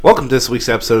Welcome to this week's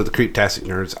episode of the Creeptastic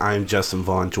Nerds. I'm Justin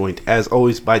Vaughn, joined as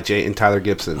always by Jay and Tyler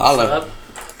Gibson. Hello.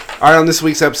 Alright, on this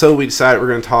week's episode, we decided we're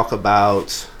going to talk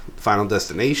about Final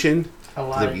Destination.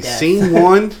 If you've seen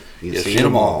one, you've seen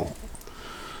them all.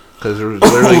 Because there's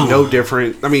literally no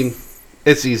different. I mean,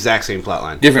 it's the exact same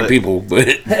plotline. Different people, but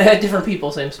different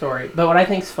people, same story. But what I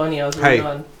think's funny, I was reading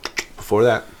on. Before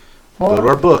that, go to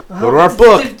our book. Go to our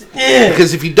book.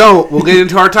 Because if you don't, we'll get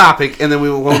into our topic, and then we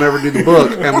won't ever do the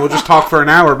book, and we'll just talk for an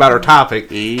hour about our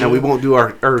topic, and we won't do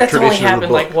our That's tradition only of the happened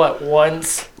book. like what,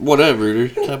 once? whatever.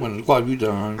 It's happened quite a few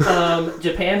times.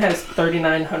 Japan has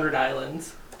 3,900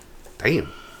 islands.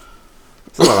 Damn.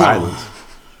 That's a lot of islands.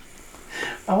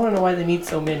 I want to know why they need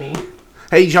so many.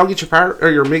 Hey, did y'all get your Power or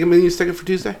your Mega Millions ticket for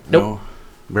Tuesday? Nope.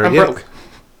 Very I'm good. broke.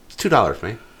 It's $2,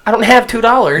 man. I don't have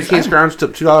 $2. You can't scrounge to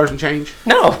 $2 and change.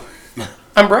 No.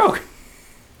 I'm broke.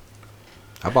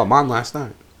 I bought mine last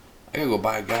night. I gotta go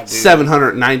buy a goddamn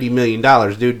 $790 million,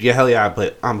 dude. Yeah, hell yeah,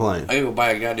 I'm playing. I gotta go buy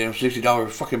a goddamn $60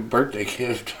 fucking birthday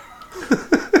gift.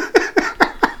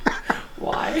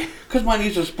 Why? Cause my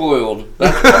niece is spoiled.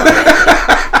 That's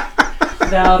why.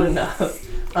 Not enough.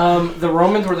 The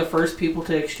Romans were the first people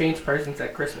to exchange presents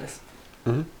at Christmas.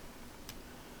 Mm-hmm.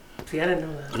 See, I didn't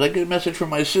know that. I get a message from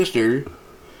my sister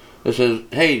that says,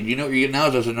 "Hey, do you know what you're getting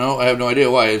Alice?" I said, "No, I have no idea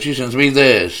why." And she sends me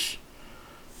this.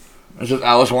 It says,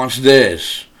 "Alice wants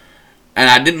this." And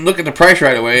I didn't look at the price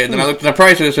right away, and then I looked at the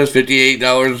price and it says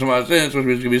 $58 and some odd cents, which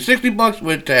was gonna be $60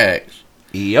 with tax.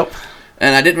 Yep.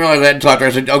 And I didn't realize that until after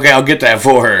I said, "Okay, I'll get that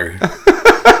for her."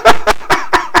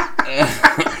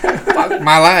 Fuck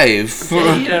my life.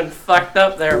 Yeah, you done fucked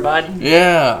up there, bud.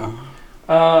 Yeah.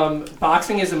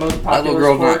 Boxing is the most popular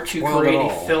girl's sport not to spoiled create at a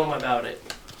all. film about it.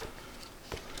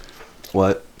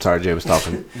 What? Sorry, Jay was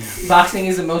talking. Boxing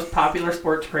is the most popular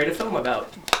sport to create a film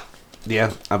about.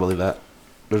 Yeah, I believe that.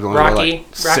 There's only Rocky,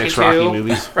 like 6 Rocky 2,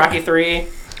 movies. Rocky 3.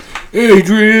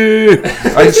 Adrian!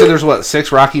 I said there's what,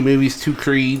 6 Rocky movies, 2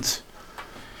 Creeds,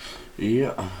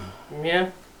 Yeah.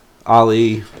 Yeah.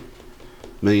 Ali, $1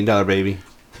 Million Baby.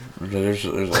 There's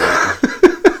a lot.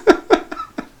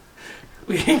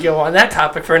 We can go on that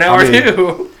topic for an hour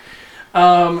too.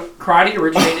 Karate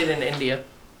originated in India.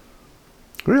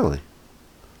 Really?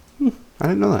 I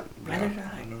didn't know that. Neither did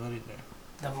I.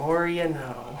 The more you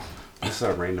know. This is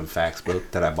a random facts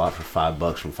book that I bought for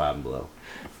 $5 from Five and Below.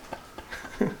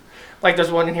 Like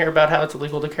there's one in here about how it's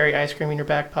illegal to carry ice cream in your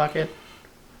back pocket.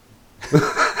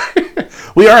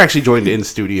 We are actually joined in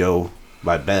studio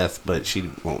by Beth, but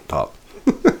she won't talk.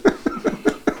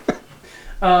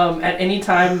 At any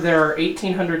time, there are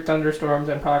 1,800 thunderstorms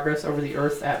in progress over the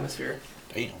Earth's atmosphere.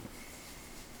 Damn.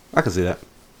 I can see that.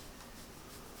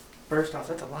 First off,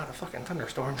 that's a lot of fucking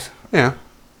thunderstorms. Yeah.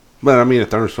 But I mean, a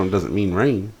thunderstorm doesn't mean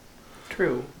rain.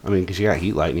 True. I mean, because you got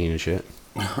heat lightning and shit.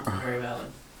 Very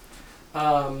valid.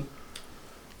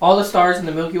 All the stars in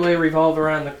the Milky Way revolve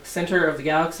around the center of the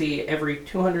galaxy every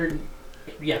 200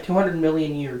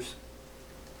 million years.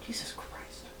 Jesus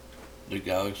Christ. The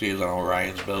galaxy is on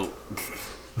Orion's belt.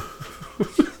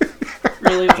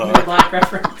 Really? The black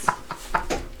reference?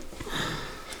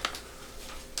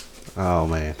 Oh,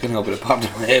 man. Couldn't help it. It popped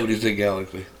in my head when you said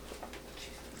galaxy.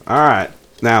 All right.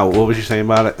 Now, what was you saying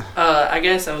about it? I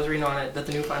guess I was reading on it that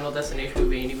the new Final Destination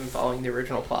movie ain't even following the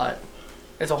original plot.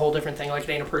 It's a whole different thing. Like, it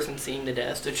ain't a person seeing the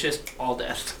death. It's just all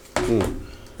death. And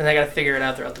they gotta figure it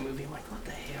out throughout the movie. I'm like, what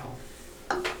the hell?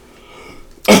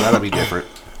 That'll be different.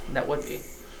 That would be.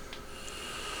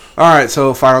 All right,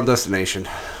 so Final Destination.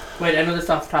 Wait, I know this is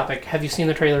off topic. Have you seen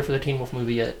the trailer for the Teen Wolf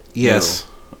movie yet? Yes.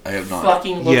 No, I have not.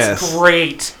 Fucking looks Yes.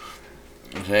 great.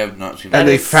 I have not seen And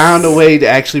that. they found a way to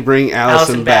actually bring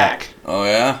Allison back. Oh,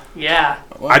 yeah? Yeah.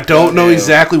 What I don't know the hell?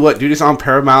 exactly what. Dude, it's on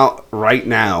Paramount right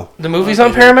now. The movie's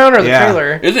on Paramount or the Yeah.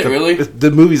 trailer? Is it really?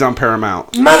 The movie's on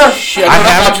Paramount. Mother... Shit,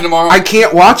 I'm watching tomorrow. I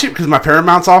can't watch it because my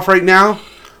Paramount's off right now.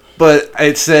 But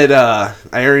it said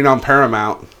airing on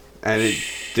Paramount. And it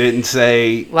didn't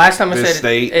say... Last time I This said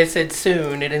state. it said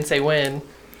soon. It didn't say when.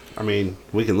 I mean,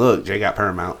 we can look. Jay got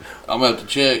Paramount. I'm going to have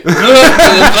to check.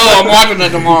 Oh, I'm watching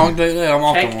that tomorrow. I'll tell you that. I'm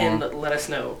off Check tomorrow. and let us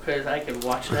know, because I can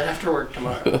watch that after work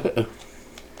tomorrow.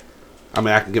 I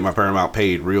mean, I can get my Paramount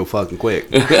paid real fucking quick.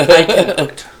 I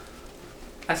cannot.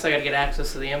 I still gotta get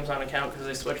access to the Amazon account because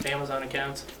they switched Amazon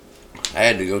accounts. I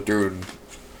had to go through and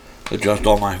adjust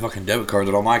all my fucking debit cards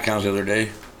on all my accounts the other day.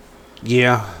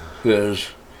 Yeah. Because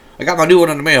I got my new one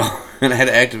in the mail and I had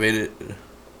to activate it.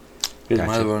 Because my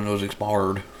Gotcha. other one was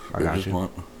expired. I got this you.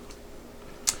 month.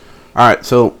 All right,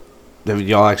 so did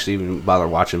y'all actually even bother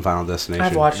watching Final Destination?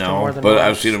 I've watched it No, more than but once.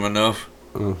 I've seen them enough.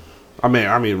 I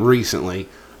mean, recently.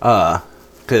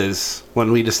 Because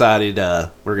when we decided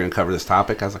we're going to cover this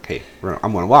topic, I was like, hey,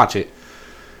 I'm going to watch it.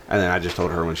 And then I just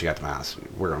told her when she got to my house,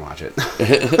 we're going to watch it.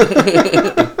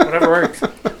 Whatever works.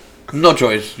 No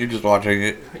choice. You're just watching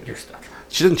it. You're stuck.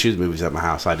 She doesn't choose movies at my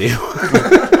house. I do.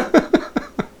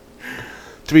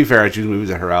 To be fair, I choose movies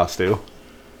at her house, too.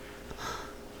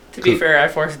 To be fair, I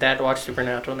forced Dad to watch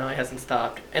Supernatural. Now he hasn't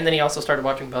stopped. And then he also started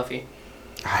watching Buffy.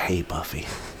 I hate Buffy.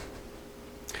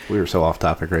 We were so off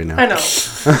topic right now. I know.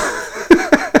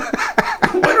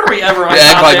 When are we ever on Yeah,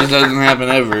 act like topic? this doesn't happen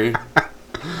ever.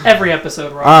 Every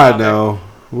episode we're on I topic. know.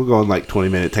 We'll go on like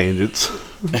 20-minute tangents.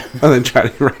 And then try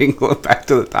to wrangle it back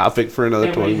to the topic for another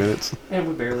And 20 we- minutes. And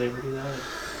we barely ever do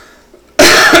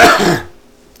that.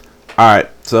 Alright,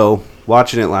 so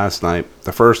watching it last night.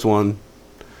 The first one,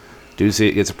 dude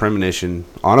gets a premonition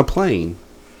on a plane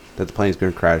that the plane's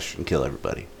going to crash and kill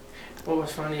everybody. What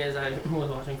was funny is I was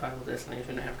watching Final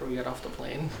Destination after we got off the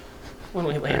plane when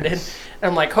we landed. Nice. And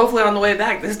I'm like, hopefully on the way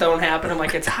back this don't happen. I'm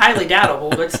like, it's highly doubtable,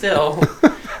 but still.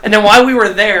 And then while we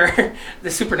were there, the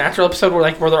Supernatural episode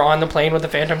where they're on the plane with the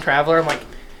Phantom Traveler, I'm like,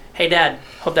 hey Dad,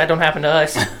 hope that don't happen to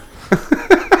us.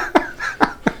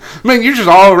 Man, you're just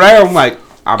all around like,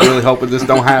 I'm really hoping this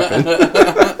don't happen.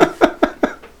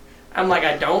 I'm like,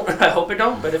 I hope it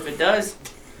don't, but if it does,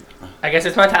 I guess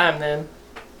it's my time then.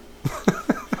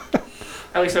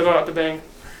 At least I'll go out the bang.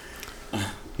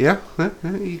 Yeah,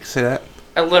 you can say that.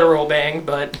 A literal bang,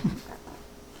 but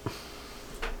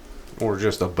Or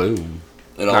just a boom.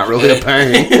 It all Not really a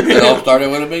bang. It all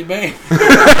started with a big bang.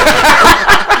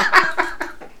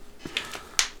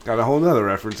 Got a whole nother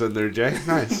reference in there, Jay.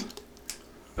 Nice.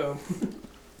 boom.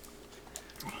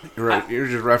 You're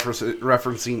just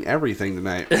referencing everything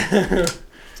tonight.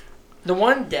 The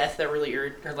one death that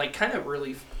really kind of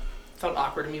really felt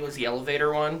awkward to me was the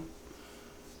elevator one.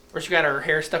 Where she got her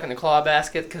hair stuck in the claw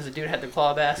basket because the dude had the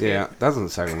claw basket. Yeah, that's in the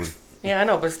second one. Yeah, I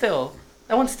know, but still,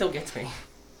 that one still gets me.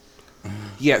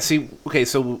 Yeah, see, okay,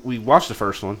 so we watched the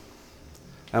first one,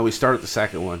 and we started the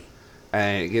second one,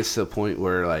 and it gets to the point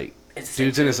where, like, It's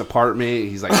dude's in his apartment,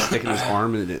 he's, like, sticking his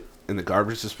arm in the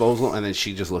garbage disposal, and then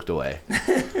she just looked away.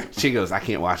 She goes, I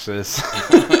can't watch this.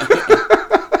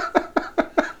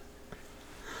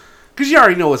 Because you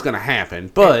already know what's going to happen,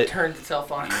 It but... turned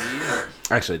itself on.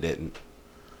 Actually, it didn't.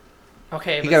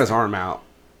 Okay, He got his arm out.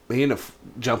 He ended up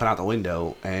jumping out the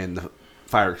window, and the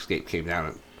fire escape came down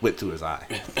and went through his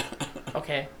eye.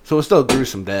 okay. So it's still a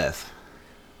gruesome death.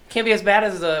 Can't be as bad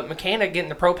as the mechanic getting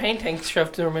the propane tank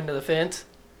shoved through him into the fence.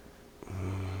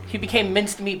 He became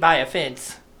minced meat by a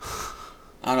fence.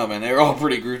 I don't know, man. They were all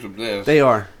pretty gruesome deaths. They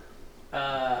are.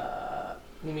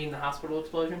 You mean the hospital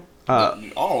explosion?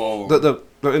 All over.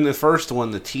 The in the first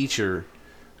one, the teacher,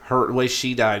 the way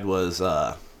she died was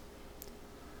her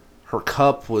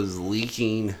cup was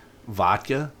leaking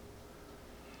vodka,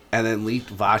 and then leaked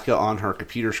vodka on her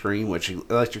computer screen, which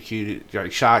electrocuted,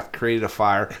 like, shock, created a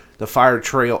fire. The fire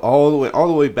trail all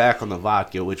the way back on the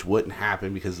vodka, which wouldn't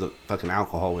happen because the fucking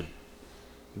alcohol would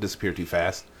disappear too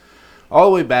fast. All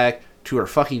the way back to her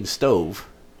fucking stove,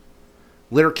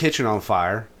 lit her kitchen on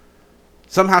fire.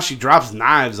 Somehow she drops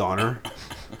knives on her.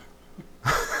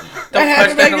 Don't had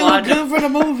to question make the it look logic. good for the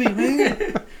movie,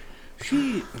 man.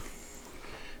 Shit.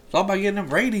 It's all about getting them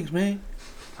ratings, man.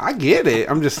 I get it.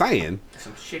 I'm just saying.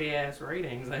 Some shitty ass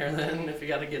ratings there then if you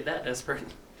gotta get that desperate.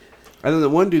 And then the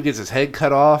one dude gets his head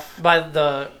cut off. By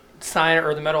the sign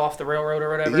or the metal off the railroad or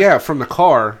whatever? Yeah, from the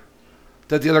car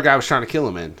that the other guy was trying to kill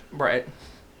him in. Right.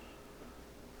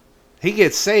 He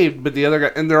gets saved, but the other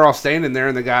guy, and they're all standing there,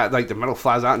 and the guy, like, the metal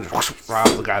flies out and just right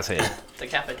off the guy's head.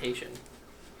 Decapitation.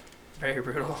 Very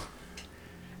brutal.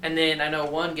 And then I know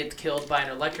one gets killed by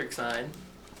an electric sign.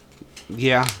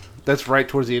 Yeah, that's right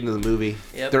towards the end of the movie.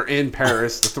 Yep. They're in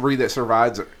Paris. The three that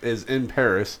survives is in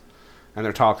Paris, and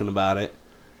they're talking about it.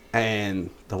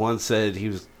 And the one said he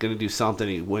was going to do something.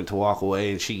 He went to walk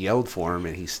away, and she yelled for him,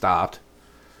 and he stopped.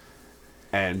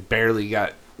 And barely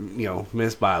got,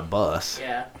 missed by a bus.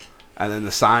 Yeah. And then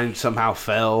the sign somehow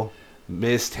fell,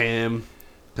 missed him,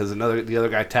 because the other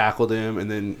guy tackled him, and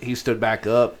then he stood back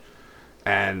up,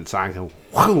 and the sign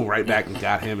came right back and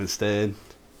got him instead.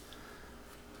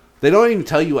 They don't even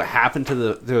tell you what happened to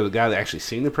the guy that actually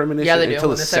seen the premonition until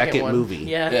in the second one. movie.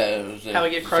 Yeah. It was How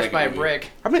he get crushed by a brick.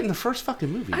 I meant in the first fucking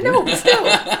movie. I dude. know, but still.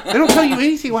 They don't tell you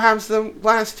anything what happens to the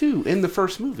last two in the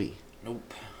first movie.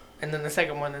 Nope. And then the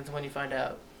second one is when you find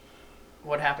out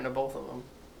what happened to both of them.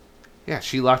 Yeah,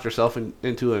 she locked herself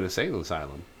into an insane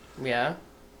asylum. Yeah.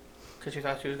 Because she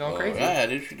thought she was going crazy. Yeah,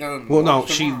 did she done Well, no,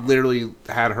 once she tomorrow? literally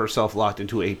had herself locked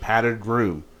into a padded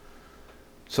room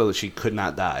so that she could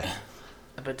not die.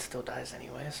 But still dies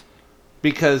anyways.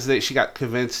 Because she got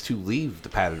convinced to leave the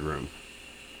padded room.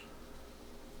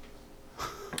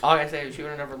 All I say is she would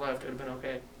have never left. It would have been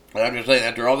okay. I'm just saying,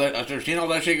 after seeing all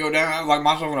that shit go down, I like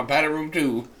myself in a padded room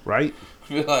too. Right?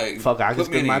 Like, fuck, I can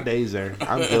spend my days there.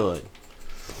 I'm good.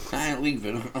 I ain't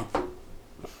leaving.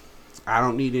 I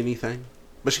don't need anything.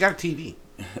 But she got a TV.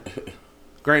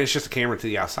 Granted, it's just a camera to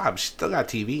the outside, but she still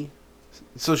got a TV.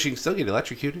 So she can still get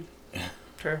electrocuted.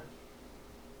 Sure.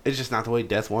 It's just not the way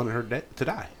Death wanted her to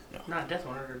die. Not Death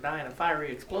wanted her to die in a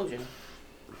fiery explosion.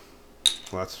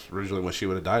 Well, that's originally what she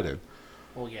would have died in.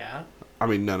 Well, yeah. I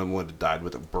mean, none of them would have died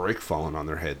with a brick falling on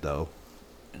their head, though.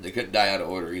 And they couldn't die out of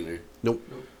order either. Nope.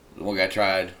 The one guy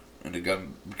tried, and the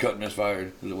gun cut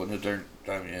misfired because it wasn't his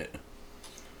time yet.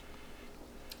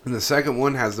 And the second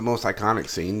one has the most iconic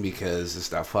scene because it's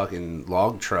that fucking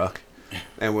log truck.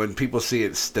 And when people see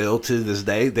it still to this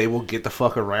day, they will get the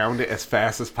fuck around it as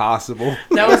fast as possible.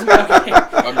 That was my okay.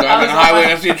 I'm driving the highway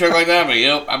and I see a truck like that, but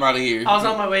yep, I'm out of here. I was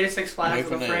on my way to Six Flags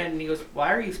with a friend, and he goes,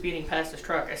 "Why are you speeding past this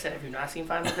truck?" I said, "Have you not seen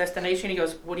Final Destination?" He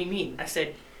goes, "What do you mean?" I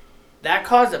said, "That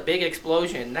caused a big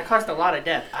explosion. That caused a lot of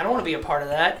death. I don't want to be a part of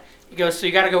that." He goes, "So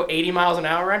you got to go 80 miles an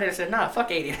hour around it?" I said, "Nah,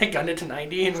 fuck 80." I gunned it to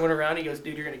 90 and went around. He goes,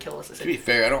 "Dude, you're going to kill us." I said, to be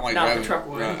fair, I don't like driving. The truck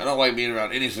would. I don't like being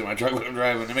around any semi-truck when I'm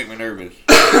driving. They make me nervous.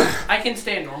 I can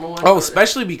stay a normal one. Oh,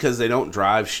 especially because they don't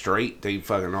drive straight. They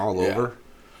fucking all over.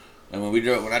 And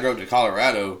when I drove to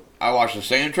Colorado, I watched the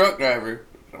same truck driver,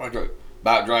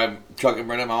 about drive truck and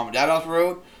bring my mom and dad off the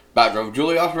road, about drove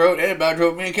Julie off the road, and about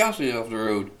drove me and Kelsey off the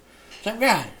road. Same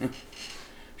guy.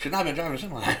 Should not have been driving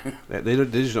a semi. They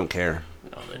just don't care.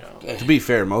 No, they don't. To be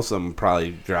fair, most of them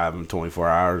probably drive them 24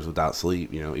 hours without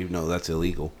sleep, even though that's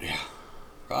illegal. Yeah,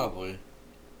 probably.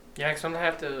 Yeah, because I'm going to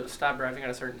have to stop driving at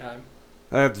a certain time.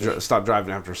 I have to stop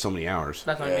driving after so many hours.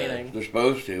 That's my meeting. They're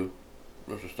supposed to.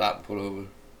 They're supposed to stop and pull over.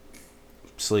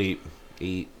 Sleep,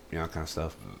 eat, kind of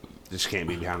stuff. Just can't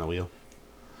be behind the wheel.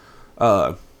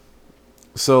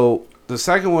 So the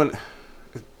second one,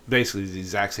 basically the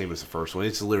exact same as the first one.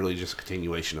 It's literally just a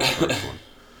continuation of the first one.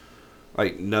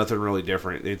 Like, nothing really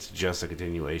different. It's just a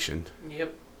continuation.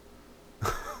 Yep.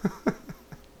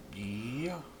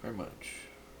 Yeah, very much.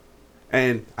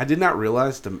 And I did not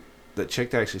realize the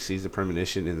chick that actually sees the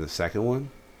premonition in the second one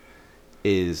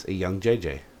is a young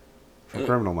JJ from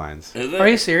Criminal Minds. Are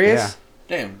you serious?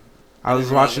 Yeah. Damn. I was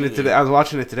watching it today. I was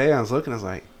watching it today. And I was looking. I was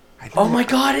like, "Oh my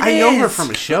god, I know her from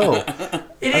a show."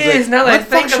 It is. Now that I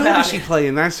think about it. What show did she play?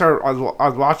 And I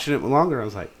was watching it longer. I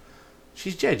was like,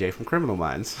 she's JJ from Criminal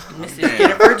Minds. Mrs.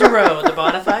 Jennifer Giroux, the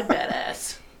bona fide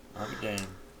badass. Oh, damn.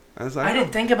 I was like, I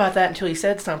didn't think about that until he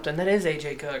said something. That is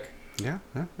AJ Cook. Yeah.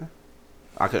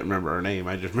 I couldn't remember her name.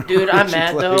 I just remember. Dude, I'm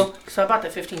mad though. So I bought the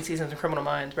 15 seasons of Criminal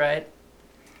Minds, right?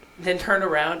 Then turned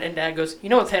around and Dad goes, "You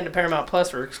know it's heading to Paramount Plus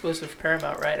for exclusive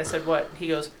Paramount, right?" I said, "What?" He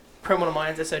goes, "Criminal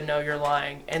Minds." I said, "No, you're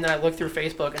lying." And then I looked through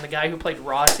Facebook, and the guy who played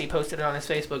Rossi posted it on his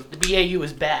Facebook. The BAU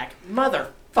is back,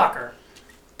 motherfucker.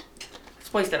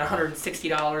 It's wasted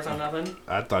 $160 on nothing.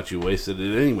 I thought you wasted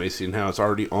it anyway, seeing how it's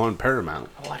already on Paramount.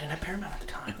 Oh, I didn't have Paramount at the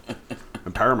time.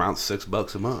 And Paramount's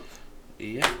 $6 a month.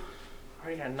 Yeah. I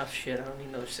already got enough shit. I don't need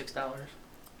another $6.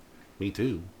 Me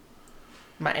too.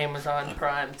 My Amazon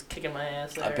Prime's kicking my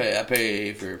ass there. I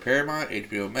pay for Paramount,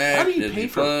 HBO Max, How do you Disney pay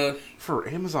Plus. for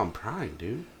Amazon Prime,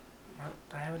 dude?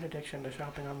 I have an addiction to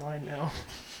shopping online now.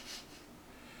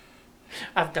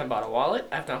 I've done bought a wallet.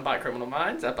 I've done bought Criminal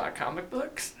Minds. I've bought comic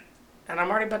books. And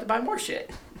I'm already about to buy more shit.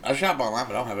 I shop online,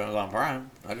 but I don't have Amazon Prime.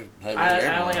 I just have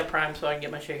I only have Prime so I can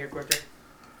get my shit here quicker.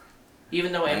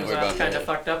 Even though Amazon's kind of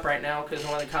fucked up right now because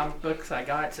one of the comic books I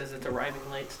got says it's arriving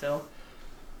late still.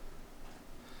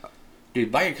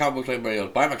 Dude, buy your comic books like everybody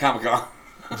else. Buy my Comic Con.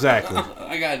 Exactly.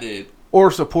 I got it. Or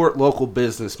support local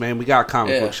business, man. We got a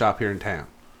comic book shop here in town.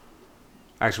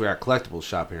 Actually, we got a collectibles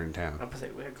shop here in town. I'm say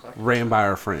we had collectibles. Ran by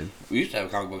our friend. We used to have a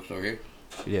comic book store here.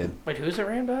 We did. Wait, who's it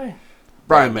ran by?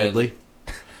 Brian Medley.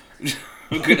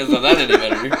 We couldn't have done that any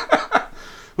better.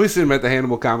 We seen him at the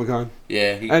Hannibal Comic Con.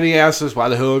 Yeah. And he asked us, "Why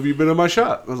the hell have you been in my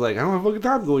shop?" I was like, "I don't have fucking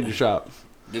time to go in your shop."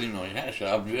 Didn't even know he had a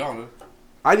shop, to be honest.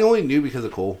 I only knew because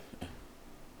of Cole.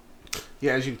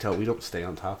 Yeah, as you can tell, we don't stay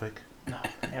on topic. No,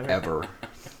 never. Ever.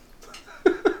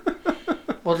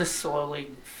 We'll just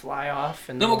slowly fly off,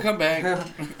 and then we'll come back.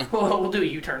 we'll do a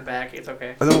U-turn back. It's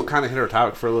okay. And then we'll kind of hit our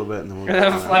topic for a little bit, and then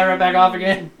we'll fly right back off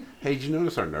again. Hey, did you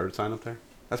notice our nerd sign up there?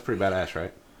 That's pretty badass,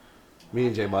 right? Me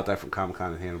and Jay bought that from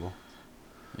Comic-Con in Hannibal.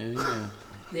 Yeah.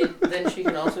 Then she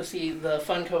can also see the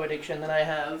Funko addiction that I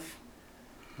have.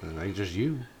 And ain't just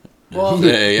you. Well,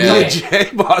 Me and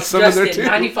Jay bought some of there too.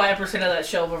 95% of that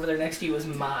shelf over there next to you is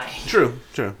mine. True.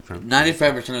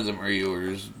 95% of them are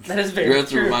yours. That is very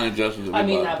true. Mine and Justin's I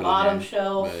mean, that bottom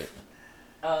shelf,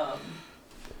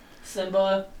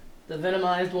 Simba, the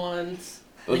Venomized ones.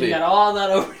 Then you got all that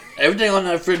over. Everything on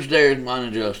that fridge there is mine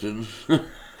and Justin's.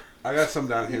 I got some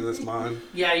down here that's mine.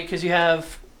 Yeah, because you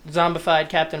have zombified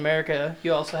Captain America.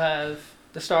 You also have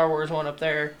the Star Wars one up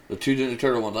there. The 2 Ninja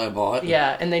Turtle ones I bought.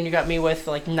 Yeah, and then you got me with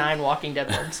like 9 Walking Dead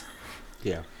ones.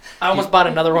 Yeah. I almost bought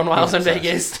another one while I was in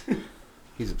Vegas.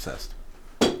 He's obsessed.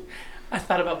 I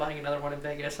thought about buying another one in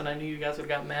Vegas, and I knew you guys would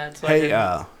have got mad. So hey,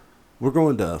 we're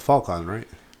going to FalCon, right?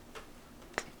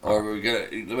 Or we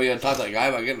gotta talk to that guy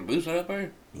about getting a booth set up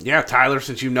there? Yeah, Tyler,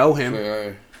 since you know him.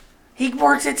 Sure. he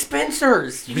works at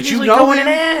Spencer's. You But can you usually know go in him?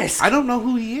 and ask. I don't know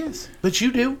who he is, but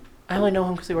you do. I only know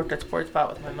him because he worked at Sports Spot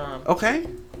with my mom. Okay.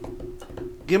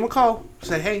 Give him a call.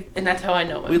 Say, hey, And that's how I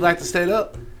know him. we'd like to stay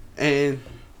up. And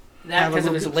That have a because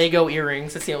of his little- Lego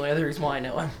earrings. That's the only other reason why I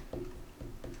know him.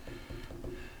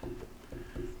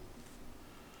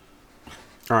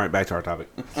 all right, back to our topic.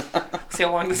 See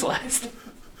how long this lasts.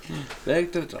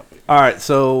 Back to the topic. All right,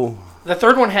 so The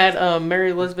third one had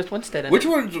Mary Elizabeth Winstead in Which it.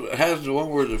 one has the one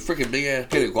where the freaking big ass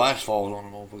pane of glass falls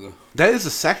on the motherfucker? that is the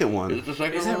second Is one. it the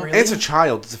second Is that one? really? It's a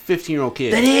child. It's a 15-year-old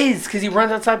kid. That is, because he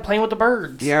runs outside playing with the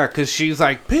birds. Yeah, because she's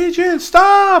like, pigeon,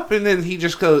 stop! And then he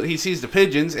just goes, he sees the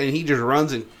pigeons, and he just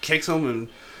runs and kicks them and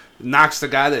knocks the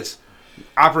guy that's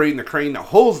operating the crane that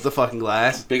holds the fucking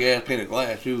glass. Big ass pane of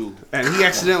glass too. And he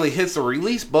accidentally hits the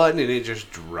release button, and it just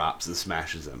drops and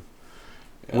smashes him.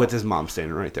 Yeah. With his mom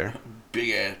standing right there.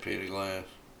 Big ass pane of glass.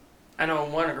 I know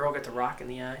one, a girl gets a rock in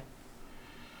the eye.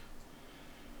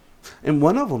 And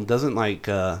one of them doesn't, like,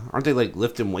 aren't they, like,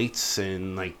 lifting weights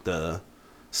and, like, the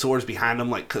swords behind them,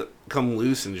 like, come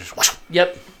loose and just... Whoosh.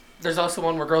 Yep. There's also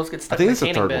one where girls get I stuck think in it's the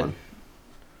the tanning third bed. one.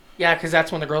 Yeah, because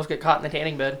that's when the girls get caught in the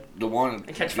tanning bed. The one And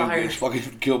catch dude fire. gets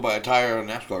fucking killed by a tire on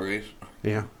a NASCAR race.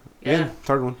 Yeah. Yeah. Yeah,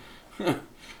 third one.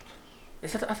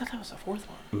 Is that, I thought that was the fourth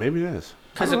one. Maybe it is.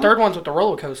 Because the third one's with the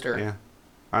roller coaster. Yeah.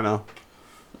 I know.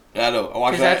 Yeah, I know. I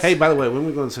watched Is that. that- Hey, by the way, when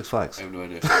we going to Six Flags? I have no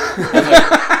idea.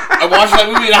 I watched that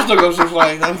movie and I still go Six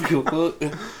Flags. That was cool.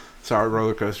 Sorry,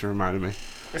 roller coaster reminded me.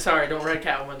 Sorry, don't ride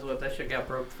Catwoman's whip. That shit got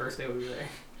broke the first day we were there.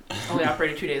 Only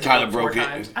operated 2 days Tyler ago, 4 broke it.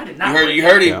 times. I did not You break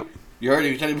heard him. Yeah. You heard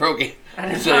him. He said he broke it. I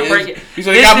did He said not break it. He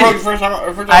said he got broke the first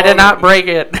time. I did not break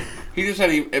it. He just said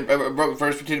he broke the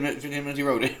first 15 minutes he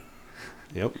wrote it.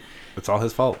 Yep. It's all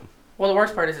his fault. Well, the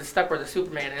worst part is it's stuck where the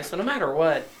Superman is, so no matter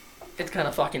what, it's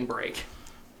gonna fucking break.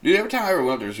 Dude, every time I ever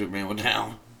went there, Superman went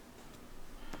down.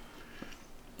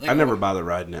 I never bothered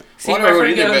riding it. See, Well, I my never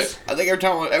friend either, goes, but I think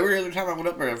every other time I went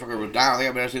up there, that fucker was down. I think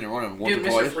I've been seen it running once dude, or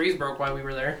Mr. twice. Freeze broke while we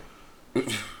were there. And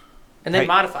then Hey,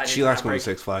 modified it. She likes going to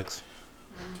Six Flags.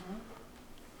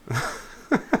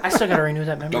 I still gotta renew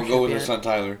that membership. Don't go with yet. his son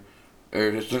Tyler.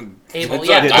 Or his son. Abel, his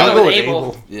yeah, son don't Tyler. go with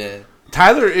Abel. Yeah.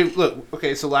 Tyler, look,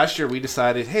 okay, so last year we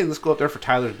decided, hey, let's go up there for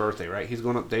Tyler's birthday, right? He's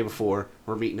going up the day before.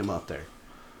 We're meeting him up there.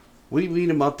 We meet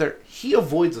him up there. He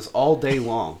avoids us all day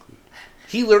long.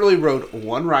 He literally rode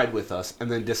one ride with us and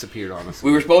then disappeared on us.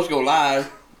 We were supposed to go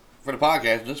live for the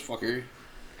podcast. This fucker.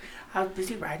 I was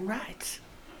busy riding rides.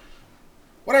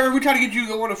 Whatever, we tried to get you to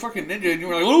go on a fucking ninja, and you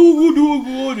were like, oh, we'll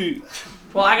go on it.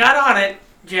 Well, I got on it,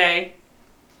 Jay.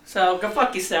 So go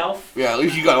fuck yourself. Yeah, at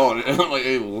least you got on it. I'm like,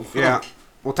 Abel. Yeah.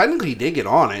 Well, technically he did get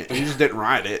on it. He just didn't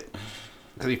ride it.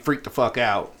 Because he freaked the fuck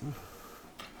out.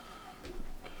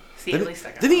 See, at least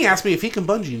I got Then he on it. asked me if he can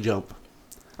bungee jump.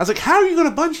 I was like, how are you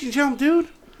going to bungee jump, dude?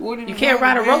 You can't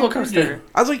ride a roller coaster.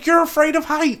 I was like, you're afraid of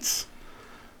heights.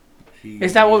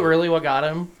 Is that what got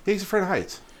him? He's afraid of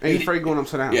heights. And he's afraid of going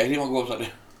upside down. Yeah, he didn't want to go upside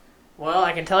down. Well,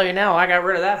 I can tell you now, I got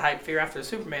rid of that hype fear after the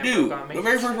Superman Dude, broke on me. the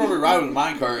very first one we ride was a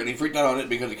minecart, and he freaked out on it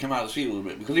because it came out of the seat a little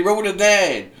bit. Because he rode with his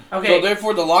dad. Okay. So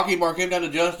therefore, the locking bar came down to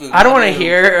Justin. I don't want to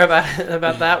hear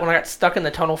about that when I got stuck in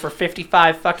the tunnel for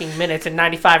 55 fucking minutes in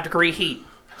 95-degree heat.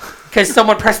 Because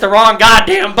someone pressed the wrong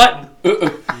goddamn button.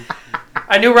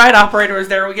 A new ride operator was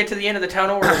there. We get to the end of the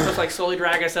tunnel where they're supposed to like slowly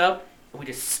drag us up. And we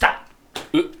just stop.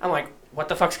 I'm like, what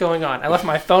the fuck's going on? I left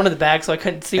my phone in the bag so I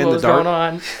couldn't see In what the was dark? going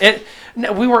on.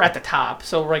 No, we were at the top,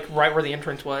 so like right where the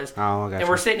entrance was. Oh, I got And you.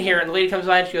 we're sitting here, and the lady comes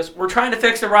by and she goes, "We're trying to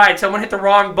fix the ride. Someone hit the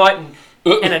wrong button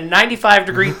in a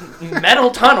 95-degree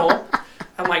metal tunnel."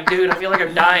 I'm like, dude, I feel like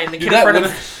I'm dying. The kid Dude, in front of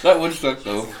me. that would suck,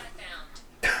 though.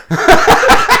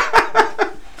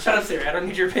 Shut up, Siri. I don't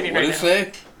need your opinion What right did now.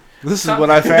 it say? This is what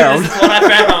I found. This is what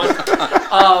I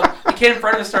found. The kid in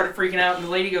front of us started freaking out, and the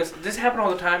lady goes, "Does this happen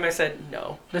all the time?" I said,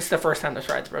 "No. This is the first time this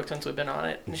ride's broke since we've been on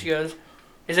it." And she goes,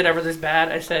 "Is it ever this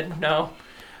bad?" I said, "No.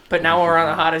 But now we're on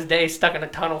the hottest day, stuck in a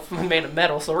tunnel made of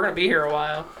metal, so we're going to be here a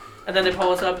while." And then they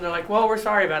pull us up, and they're like, "Well, we're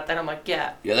sorry about that." I'm like,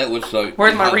 "Yeah. Yeah, that would suck.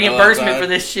 Where's Be my hot as hell reimbursement outside. for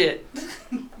this shit?"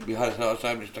 Be hot as hell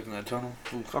outside, be stuck in that tunnel.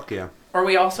 Ooh. Fuck yeah. Or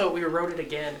we rode it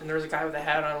again, and there was a guy with a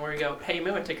hat on where we go, "Hey, you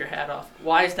may want to take your hat off."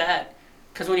 Why is that?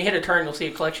 Because when you hit a turn, you'll see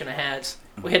a collection of hats.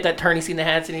 We hit that turn, he's seen the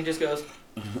hats, and he just goes,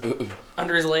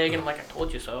 under his leg, and I'm like, I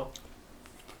told you so.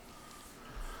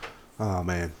 Oh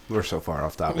man, we're so far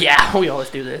off topic. Yeah, we always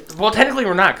do this. Well, technically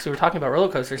we're not, because we were talking about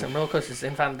roller coasters, and roller coasters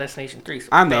in Final Destination 3. So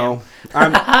I know.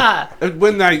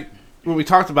 When we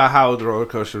talked about how the roller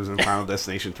coaster was in Final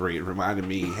Destination 3, it reminded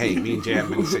me, hey, me and Jan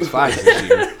been to Six Flags this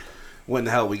year. When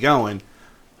the hell are we going?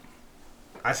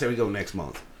 I say we go next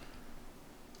month.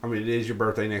 I mean, it is your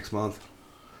birthday next month.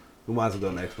 We might as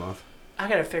well go next month. I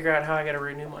gotta figure out how I gotta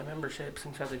renew my membership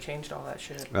since they changed all that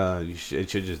shit. It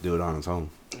should just do it on its own.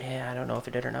 Yeah, I don't know if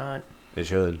it did or not. It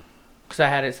should. Because I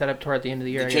had it set up toward the end of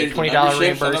the year. I get $20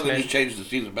 reimbursement. I know they just changed the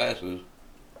season passes.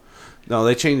 No,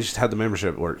 they changed how the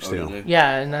membership works still.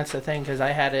 Yeah, and that's the thing, because I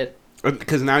had it.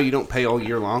 Because now you don't pay all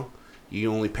year long.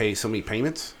 You only pay so many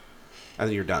payments, and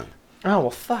then you're done. Oh,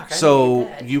 well, fuck. So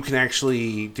you can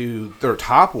actually do their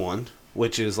top one,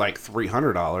 which is like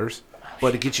 $300,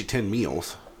 but it gets you 10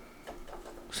 meals.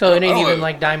 So it ain't even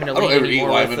like Diamond Elite anymore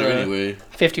with anyway.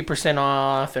 50%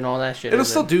 off and all that shit. It'll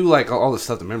still do like all the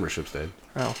stuff the memberships did.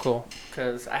 Oh, cool.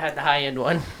 Because I had the high-end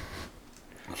one.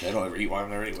 I don't ever eat while I'm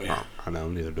there anyway. Oh, I know,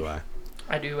 neither do I.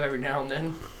 I do every now and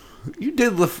then. You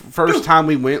did the first time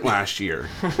we went last year.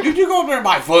 You do go up there and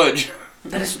buy fudge.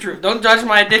 That is true. Don't judge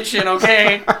my addiction,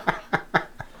 okay?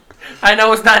 I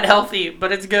know it's not healthy,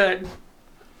 but it's good.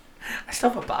 I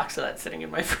still have a box of that sitting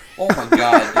in my fridge. Oh my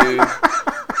god, dude.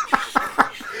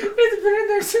 It's been in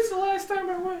there since the last time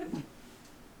I went.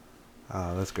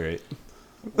 Oh, that's great.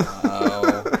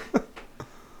 Wow.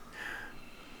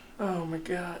 Oh my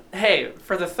god. Hey,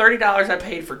 for the $30 I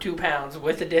paid for 2 pounds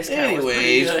with the discount.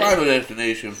 Anyways, Final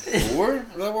Destination 4.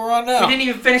 That we're on now. We didn't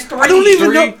even finish 3. I don't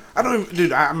even know.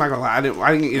 Dude, I'm not gonna lie.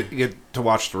 I didn't get to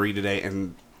watch 3 today,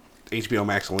 and HBO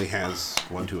Max only has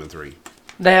 1, 2, and 3.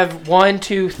 They have 1,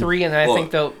 2, 3, and I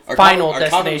think the Final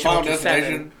Destination is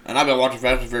 7. And I've been watching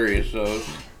Fast and Furious, so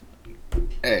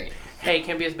hey. Hey, it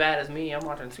can't be as bad as me. I'm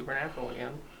watching Supernatural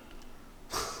again.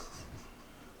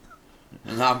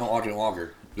 And now I'm watching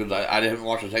Walker. Because I didn't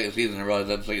watch the second season and realized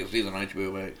that's the second season on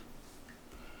HBO Max.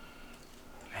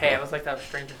 Hey, I was like that with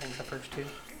Stranger Things the first 2.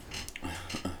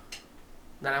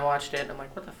 Then I watched it and I'm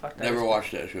like, what the fuck? Never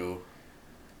watched that show.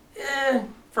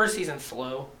 First season's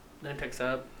slow. Then it picks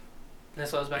up. Then it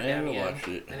slows back down again. Watched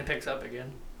it. Then it picks up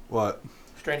again. What?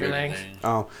 Stranger Things.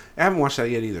 Oh, I haven't watched that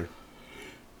yet either.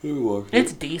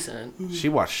 It's decent. She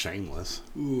watched Shameless.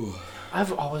 Ooh.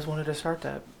 I've always wanted to start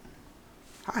that.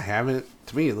 I haven't.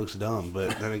 To me, it looks dumb,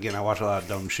 but then again, I watch a lot of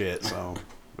dumb shit, so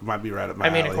it might be right up my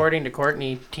alley. According to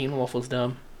Courtney, Teen Wolf was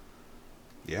dumb.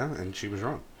 Yeah, and she was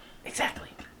wrong. Exactly.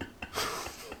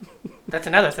 That's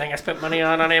another thing I spent money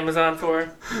on Amazon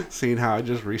for. Seeing how I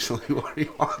just recently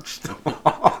rewatched them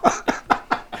all.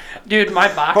 Dude,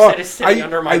 my box set is sitting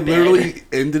under my bed. I literally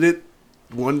ended it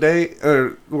one day.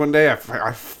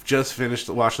 I just finished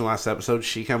watching the last episode.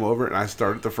 She came over and I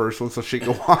started the first one so she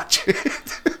could watch it.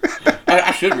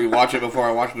 I should rewatch it before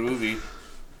I watch the movie.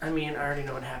 I mean, I already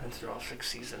know what happens through all 6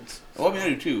 seasons. Well, I mean, I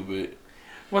do too, but...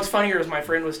 What's funnier is my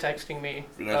friend was texting me.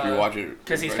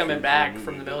 Because he's coming back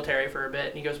from the military for a bit.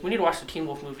 And he goes, we need to watch the Teen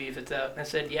Wolf movie if it's out. And I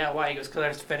said, yeah, why? He goes, because I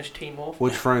just finished Teen Wolf.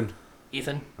 Which friend?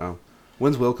 Ethan. Oh.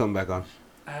 When's Will come back on?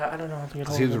 I don't know.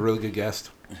 Because he was a really good guest.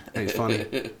 And he's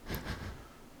funny.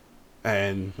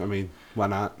 And, I mean, why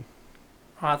not?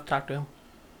 I'll have to talk to him.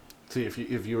 See, if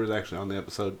you were actually on the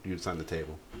episode, you'd sign the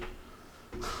table.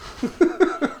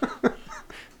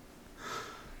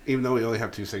 Even though we only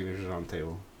have 2 signatures on the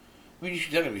table. I mean, you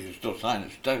should technically still sign it.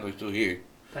 It's technically still here.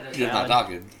 That is You're just not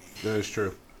talking. That is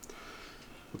true.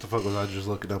 What the fuck was I just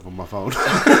looking up on my phone?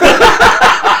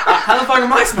 How the fuck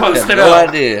am I supposed to know? No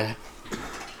idea.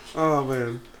 Oh,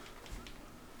 man.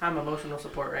 I'm emotional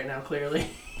support right now, clearly.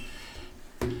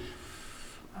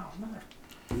 Oh, mother.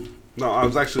 No, I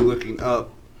was actually looking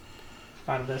up.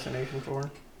 Final Destination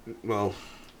 4. Well,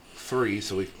 3,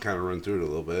 so we can kind of run through it a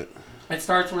little bit. It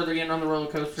starts where they're getting on the roller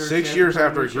coaster. 6 years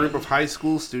after a group of high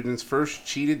school students first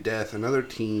cheated death, another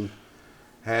teen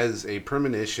has a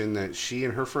premonition that she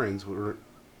and her friends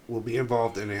will be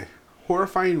involved in a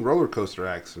horrifying roller coaster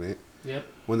accident. Yep.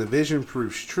 When the vision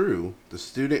proves true, the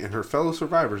student and her fellow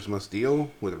survivors must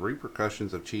deal with the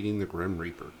repercussions of cheating the Grim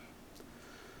Reaper.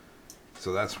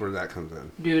 So that's where that comes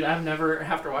in. Dude,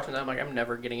 after watching that, I'm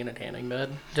never getting in a tanning bed.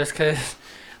 Just because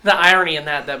the irony in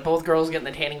that both girls get in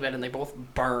the tanning bed and they both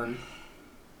burst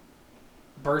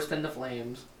into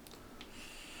flames.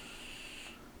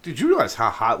 Did you realize how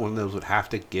hot one of those would have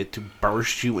to get to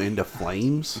burst you into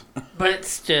flames? But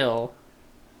still.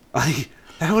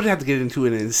 That would have to get into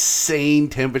an insane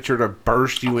temperature to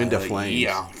burst you into flames.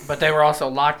 Yeah. But they were also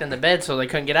locked in the bed, so they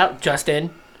couldn't get out.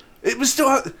 Justin. It was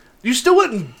still... You still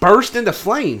wouldn't burst into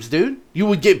flames, dude. You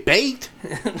would get baked.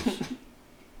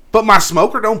 But my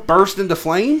smoker don't burst into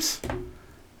flames. I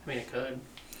mean, it could.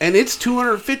 And it's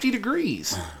 250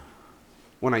 degrees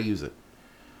when I use it.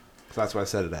 So that's why I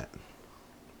set it at.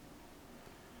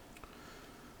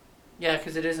 Yeah,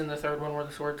 because it is in the third one where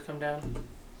the swords come down.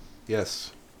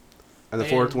 Yes. And the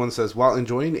fourth one says, while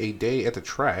enjoying a day at the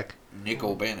track, Nick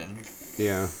O'Bannon.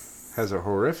 Yeah. Has a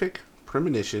horrific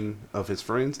premonition of his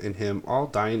friends and him all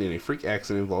dying in a freak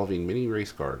accident involving many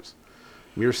race cars.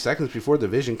 Mere seconds before the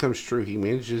vision comes true, he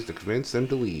manages to convince them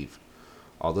to leave.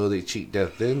 Although they cheat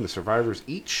death then, the survivors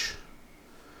each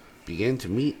begin to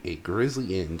meet a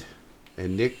grisly end,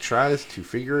 and Nick tries to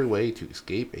figure a way to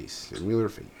escape a similar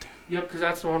fate. Yep, because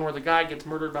that's the one where the guy gets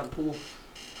murdered by the pool.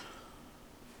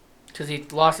 Because he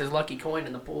lost his lucky coin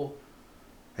in the pool.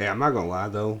 Hey, I'm not going to lie,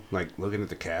 though. Like, looking at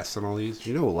the cast and all these,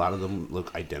 you know a lot of them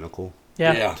look identical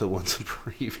Yeah. to the ones in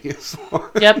previous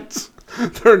ones. Yep.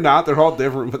 They're not. They're all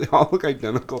different, but they all look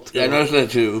identical, too. Yeah, I noticed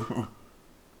that, too.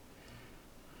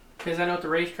 Because I know at the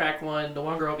racetrack one, the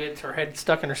one girl gets her head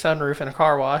stuck in her sunroof in a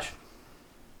car wash.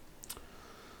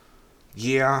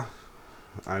 Yeah.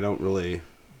 I don't really...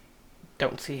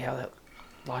 Don't see how that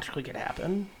logically could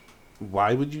happen.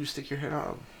 Why would you stick your head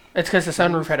out? It's because the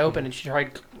sunroof had opened and she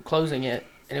tried closing it,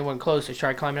 and it wouldn't close, so she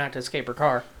tried climbing out to escape her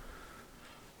car.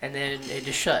 And then it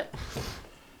just shut.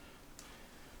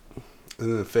 And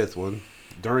then the fifth one.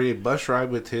 During a bus ride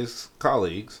with his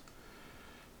colleagues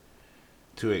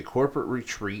to a corporate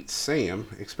retreat, Sam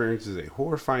experiences a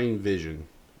horrifying vision.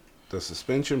 The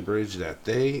suspension bridge that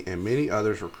they and many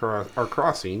others are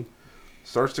crossing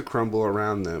starts to crumble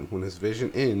around them when his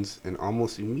vision ends and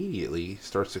almost immediately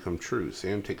starts to come true.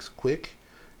 Sam takes quick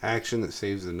action that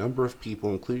saves a number of people,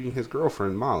 including his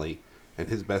girlfriend Molly and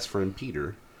his best friend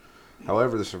Peter.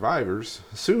 However, the survivors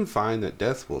soon find that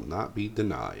death will not be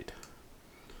denied.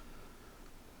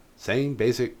 Same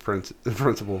basic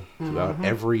principle throughout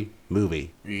every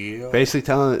movie. Yeah.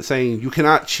 Basically saying you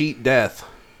cannot cheat death.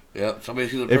 Yep.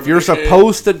 If you're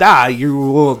supposed to die, you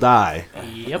will die.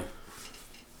 Yep.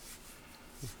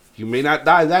 You may not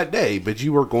die that day, but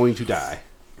you are going to die.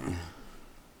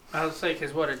 I would say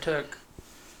because what it took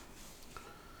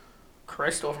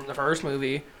Crystal from the first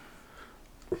movie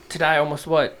to die almost,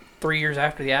 3 years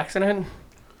after the accident?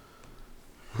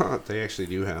 They actually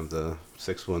do have the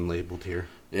 6-1 labeled here.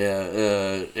 Yeah,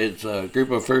 it's a group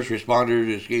of first responders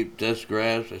escape death's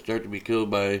grasp. They start to be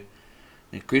killed by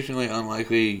increasingly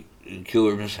unlikely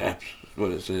killer mishaps. That's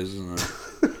what it says in the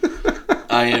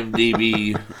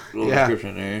IMDb little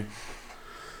description there.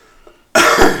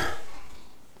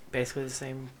 Basically the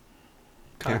same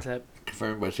concept.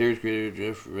 Confirmed by series creator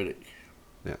Jeff Riddick.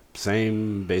 Yeah,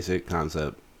 same basic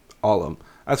concept. All of them.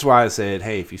 That's why I said,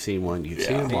 hey, if you've seen one, you've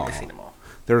seen them all. I've seen them all.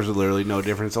 There's literally no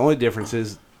difference. The only difference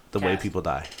is the way people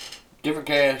die. Different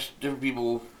cast, different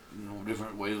people,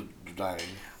 different ways of dying.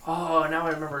 Oh, now I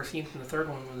remember a scene from the third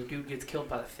one when the dude gets killed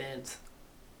by the fence.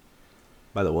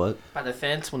 By the what? By the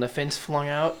fence, when the fence flung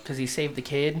out because he saved the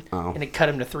kid, and it cut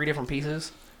him to 3 different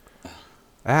pieces.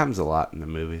 That happens a lot in the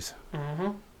movies.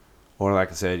 Mm-hmm. Or like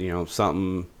I said,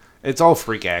 something... It's all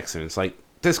freak accidents. Like,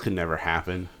 this could never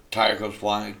happen. Tire goes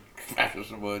flying, smashes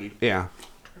somebody. Yeah.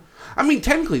 I mean,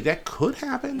 technically, that could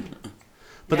happen.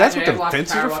 But that's what the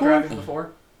fences are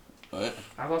for? What?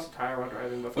 I've lost a tire while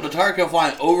driving before. But the tire kept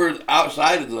flying over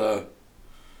outside of the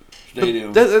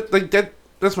stadium.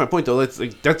 That's my point, though.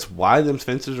 That's why them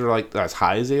fences are as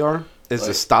high as they are, is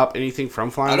to stop anything from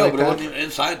flying. I know, but it wasn't even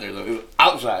inside there though. It was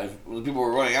outside when the people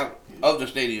were running out of the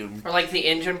stadium. Or the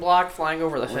engine block flying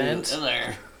over the fence. In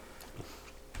there.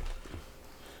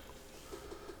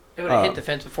 It would have hit the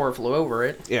fence before it flew over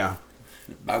it. Yeah.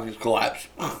 Balconies collapsed.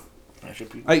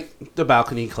 The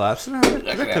balcony collapsed.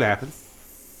 That could happen.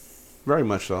 Very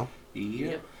much so.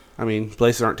 Yeah. I mean,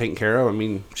 places aren't taken care of. I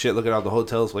mean, shit, look at all the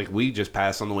hotels we just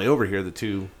passed on the way over here, the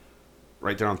two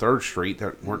right there on 3rd Street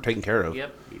that weren't taken care of.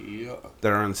 Yep. Yeah.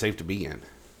 That are unsafe to be in.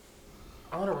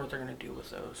 I wonder what they're going to do with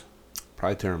those.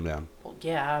 Probably tear them down. Well,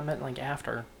 yeah, I meant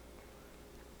after.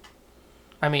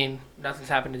 I mean, nothing's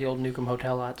happened to the old Newcomb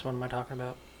Hotel lots. What am I talking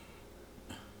about?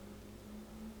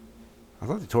 I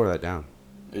thought they tore that down.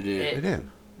 They did. They did.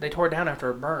 They tore it down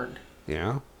after it burned.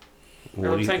 Yeah.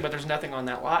 Well, I'm saying, but there's nothing on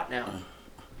that lot now.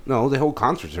 No, they hold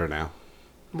concerts there now.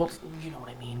 Well, you know what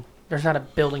I mean. There's not a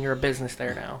building or a business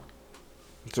there now.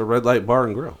 It's a red light bar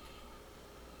and grill.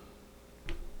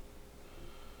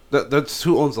 That's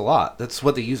who owns the lot. That's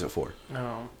what they use it for.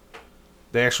 No.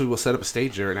 They actually will set up a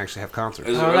stage there and actually have concerts.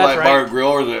 Is it red light bar and grill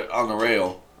or is it on the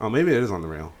rail? Oh, maybe it is on the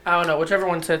rail. I don't know. Whichever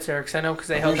one sits there, because I know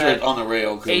they held that on the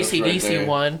rail. AC/DC right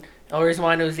one. The only reason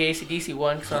why I know it was the AC/DC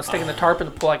one because when I was sticking the tarp in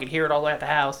the pool, I could hear it all the way at the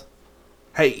house.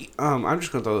 Hey, I'm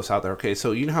just going to throw this out there. Okay,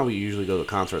 so you know how we usually go to the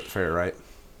concert at the fair, right?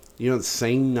 the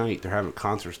same night they're having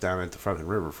concerts down at the fucking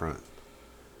riverfront.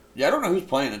 Yeah, I don't know who's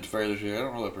playing at the fair this year. I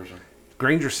don't know that person.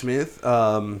 Granger Smith.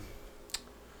 I'm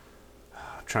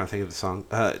trying to think of the song.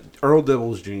 Earl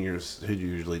Dibbles Jr. who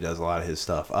usually does a lot of his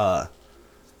stuff.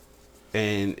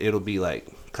 And it'll be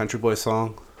like Country Boy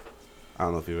song. I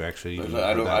don't know if you actually.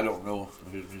 I don't know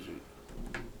his music.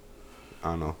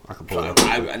 I don't know. I can pull it up.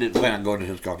 I didn't plan on going to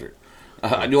his concert.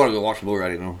 I do want to go watch the bull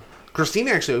riding though.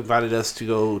 Christina actually invited us to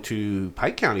go to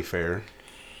Pike County Fair,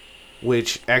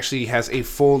 which actually has a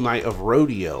full night of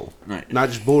rodeo, nice. Not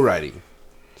just bull riding.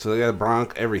 So they got a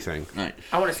bronc, everything. Nice.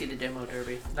 I want to see the demo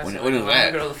derby. That's when is I want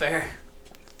that? to go to the fair.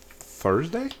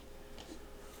 Thursday?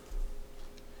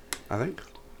 I think.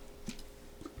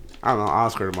 I don't know. I'll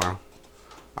ask her tomorrow.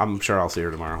 I'm sure I'll see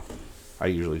her tomorrow. I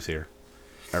usually see her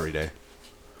every day.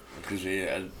 Because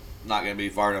I'm not going to be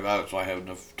far enough out, so I have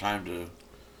enough time to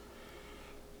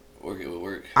work it with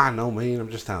work. I know, man. I'm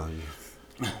just telling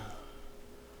you.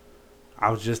 I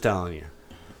was just telling you.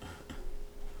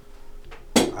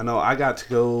 I know I got to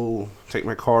go take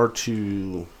my car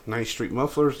to 9th Street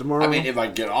Mufflers tomorrow. I mean, if I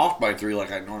get off by 3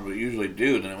 like I normally usually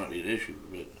do, then it won't be an issue.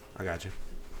 But I got you.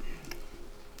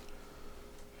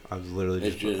 I was literally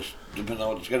it's just depending on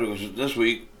what the schedule is. This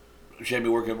week, she had me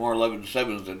working more 11 to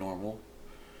 7s than normal.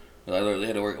 I literally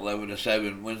had to work 11 to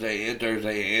 7 Wednesday and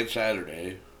Thursday and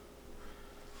Saturday,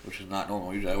 which is not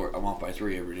normal. Usually I'm off by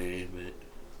 3 every day, but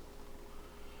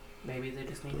maybe they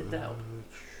just needed that one.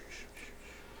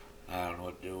 I don't know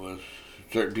what it was.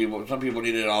 Some people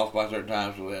needed it off by certain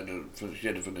times, so she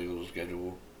had to finagle the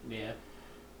schedule. Yeah.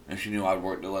 And she knew I'd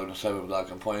work 11 to 7 without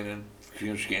complaining. She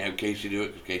knew she can't have Casey do it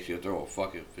because Casey will throw a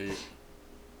fucking fit.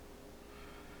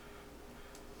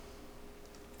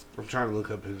 I'm trying to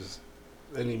look up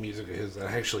any music of his that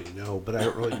I actually know, but I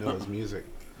don't really know his music.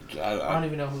 I don't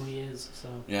even know who he is. So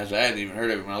yeah, so I hadn't even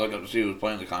heard of him. When I looked up to see who was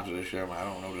playing the concert this year, I'm like, I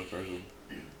don't know this person.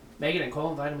 Megan and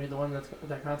Cole invited me to the one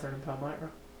that concert in Palmyra.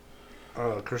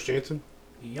 Chris Jansen?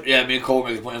 Yep. Yeah, me and Cole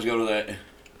making plans to go to that.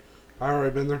 I've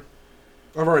already been there.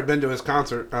 I've already been to his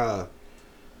concert. I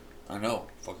know,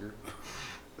 fucker.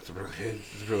 It's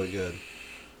really good.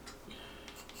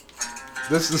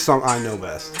 This is the song I know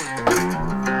best. Turn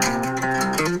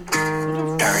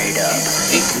it up.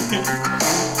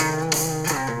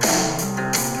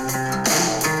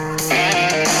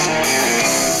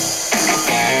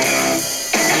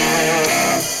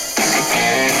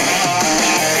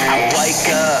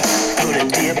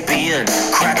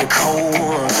 Crack a cold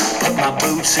one, put my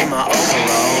boots in my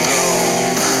overalls on.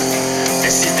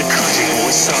 This is the country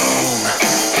boy song.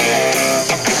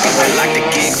 I like the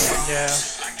gig. Yeah.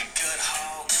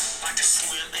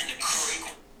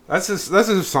 That's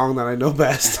his song that I know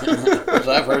best.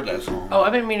 I've heard that song. Oh,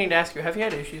 I've been meaning to ask you, have you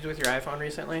had issues with your iPhone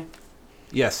recently?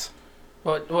 Yes.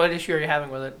 What issue are you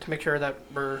having with it to make sure that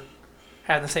we're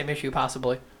having the same issue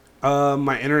possibly?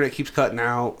 My internet keeps cutting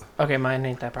out. Okay, mine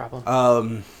ain't that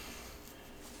problem.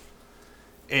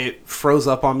 It froze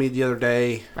up on me the other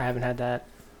day. I haven't had that.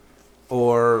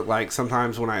 Or like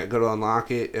sometimes when I go to unlock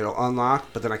it, it'll unlock,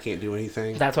 but then I can't do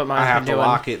anything. That's what mine's I have been to doing.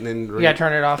 lock it and then. You gotta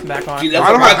turn it off and back on. See,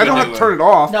 I don't have to turn it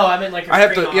off. No, I mean like. I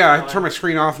have to. Yeah, I turn my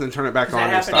screen off and then turn it back on. That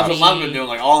And That's stop. what mine's been doing.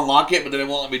 Like, I'll unlock it, but then it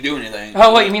won't let me do anything.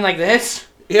 Oh, what you mean like this?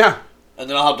 Yeah. And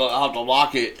then I'll have to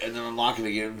lock it and then unlock it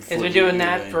again. It's been doing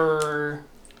that for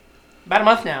about a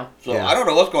month now. So Yeah. I don't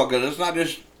know what's going on because it's not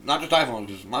just iPhones.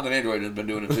 Because mine and Android has been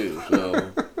doing it too.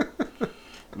 So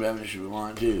I'm having an issue with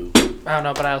mine too. I don't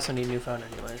know, but I also need a new phone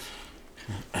anyways.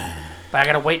 But I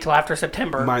gotta wait till after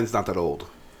September. Mine's not that old.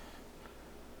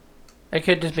 It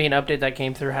could just be an update that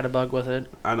came through, had a bug with it.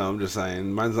 I know. I'm just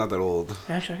saying. Mine's not that old.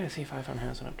 Actually, I gotta see if iPhone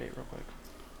has an update real quick.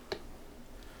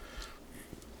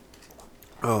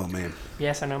 Oh man.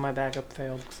 Yes, I know my backup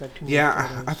failed. Cause I had too many Yeah,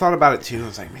 photos. I thought about it too. I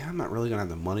was like, man, I'm not really gonna have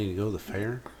the money to go to the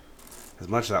fair as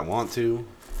much as I want to.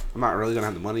 I'm not really gonna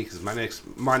have the money because my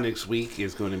next week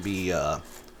is going to be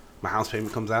my house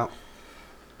payment comes out.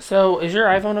 So, is your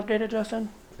iPhone updated, Justin?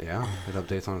 Yeah, it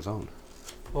updates on its own.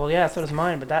 Well, yeah, so does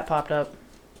mine, but that popped up.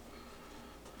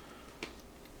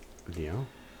 Yeah.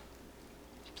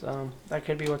 So, that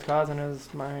could be what's causing it,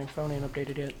 is my phone ain't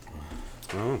updated yet.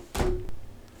 Oh.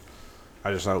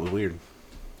 I just thought it was weird.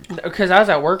 Because I was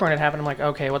at work when it happened. I'm like,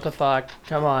 okay, what the fuck?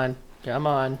 Come on.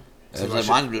 Since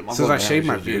I shaved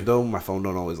my beard, though, my phone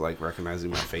don't always like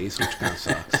recognizing my face, which kind of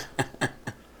sucks.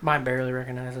 Mine barely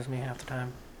recognizes me half the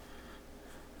time.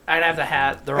 I'd have the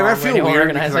hat the And wrong I way feel to weird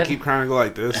organize because I it. keep trying to go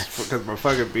like this because of my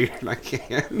fucking beard and I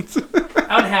can't.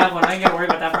 I don't have one. I ain't got to worry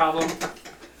about that problem.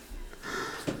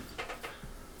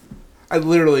 I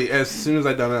literally, as soon as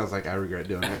I done it, I was like, I regret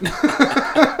doing it.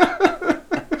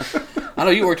 I know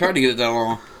you worked hard to get it that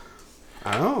long.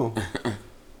 I know.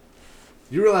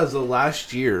 You realize the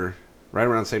last year, right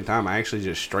around the same time, I actually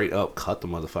just straight up cut the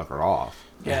motherfucker off.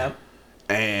 Yeah.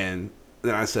 And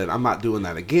then I said, I'm not doing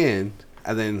that again.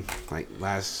 And then, like,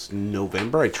 last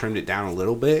November, I trimmed it down a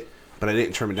little bit, but I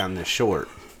didn't trim it down this short.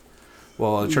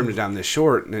 Well, I trimmed it down this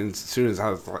short, and then as soon as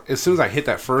I hit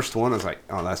that first one, I was like,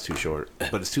 oh, that's too short.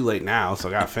 But it's too late now, so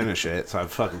I gotta finish it. So I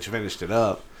fucking finished it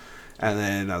up. And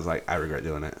then I was like, I regret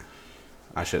doing it.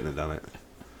 I shouldn't have done it.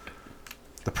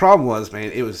 The problem was,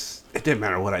 man, it didn't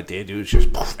matter what I did, dude. It was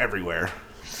just poof, everywhere.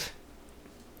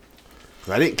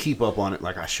 I didn't keep up on it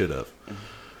like I should have,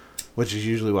 which is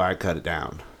usually why I cut it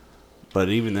down. But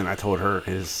even then, I told her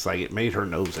because like it made her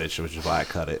nose itch, which is why I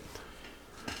cut it.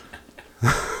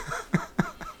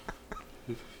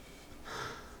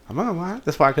 I'm not gonna lie,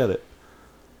 that's why I cut it.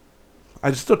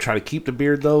 I just still try to keep the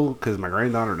beard though, because my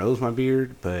granddaughter knows my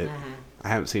beard, but I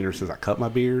haven't seen her since I cut my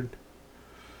beard.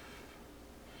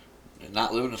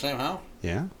 Not live in the same house?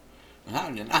 Yeah. How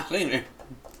have you not seen her?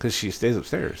 Because she stays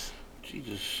upstairs.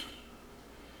 Jesus.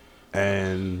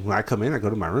 And when I come in, I go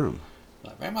to my room.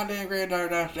 Like, bring my damn granddaughter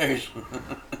downstairs.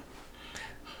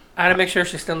 I gotta make sure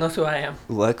she still knows who I am.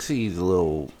 Lexi's a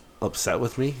little upset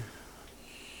with me.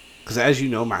 Because as you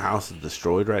know, my house is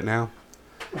destroyed right now.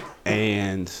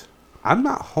 And I'm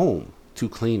not home to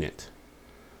clean it.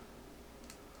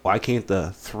 Why can't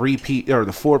the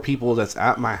 4 people that's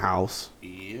at my house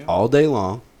all day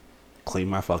long clean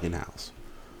my fucking house?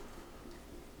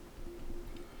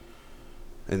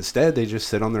 Instead, they just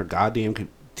sit on their goddamn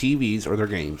TVs or their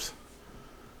games.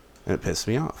 And it pissed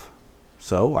me off.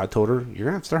 So I told her, you're going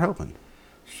to have to start helping.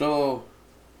 So,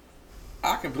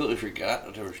 I completely forgot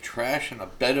that there was trash in the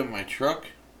bed of my truck.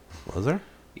 Was there?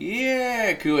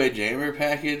 Yeah, Kool-Aid Jammer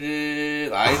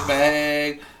packages, ice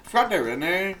bag. Forgot they were in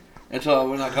there. Until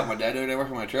when I caught my dad over there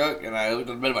working my truck, and I looked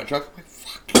at the bed of my truck, I'm like,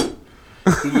 fuck.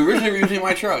 Because we originally were using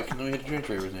my truck, and then we had to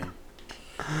transfer everything.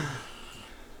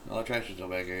 All the trash is still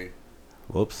back here.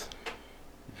 Whoops.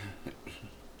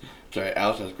 Sorry,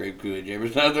 Alice has grape Kool-Aid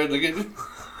Jammers out there in the kitchen.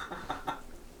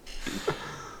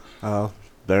 Oh,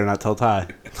 better not tell Ty.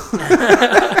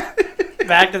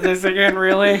 Back to this again,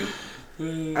 really?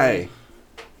 Hey,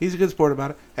 he's a good sport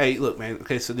about it. Hey, look, man.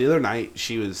 Okay, so the other night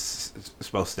she was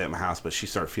supposed to stay at my house, but she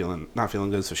started not feeling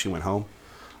good, so she went home.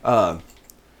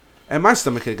 And my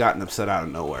stomach had gotten upset out of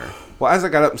nowhere. Well, as I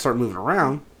got up and started moving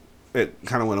around, it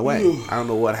kind of went away. I don't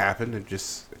know what happened. It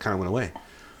kind of went away.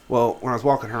 Well, when I was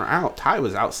walking her out, Ty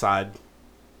was outside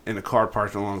in a car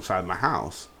parked alongside my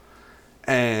house.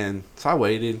 And so I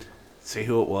waited, see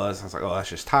who it was. I was like, oh, that's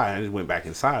just Ty. And I just went back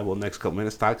inside. Well, next couple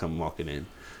minutes, Ty come walking in.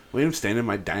 We him standing in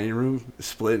my dining room,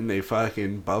 splitting a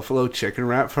fucking buffalo chicken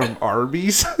wrap from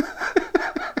Arby's.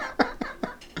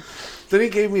 Then he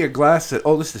gave me a glass that,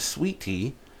 oh, this is sweet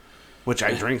tea, which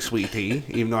I drink sweet tea,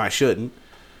 even though I shouldn't.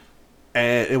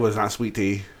 And it was not sweet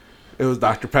tea. It was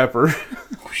Dr. Pepper.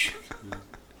 Shit.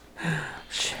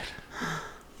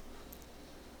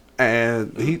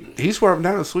 And he swore up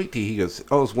down to sweet tea. He goes,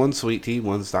 oh, it's one sweet tea,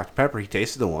 one's Dr. Pepper. He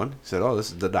tasted the one. He said, oh,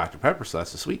 this is the Dr. Pepper, so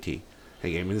that's the sweet tea.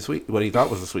 He gave me what he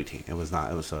thought was the sweet tea. It was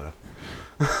not. It was soda.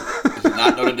 Does it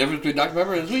not know the difference between Dr.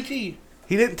 Pepper and sweet tea?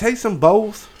 He didn't taste them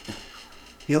both.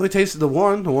 He only tasted the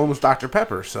one. The one was Dr.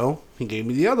 Pepper, so he gave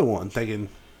me the other one, thinking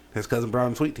his cousin brought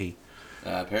him sweet tea.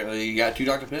 Apparently, you got 2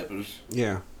 Dr. Peppers.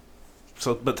 Yeah.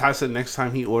 So, but Ty said next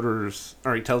time he orders,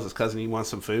 or he tells his cousin he wants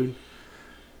some food,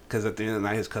 because at the end of the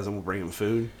night his cousin will bring him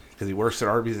food, because he works at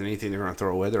Arby's and anything they're going to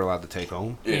throw away they're allowed to take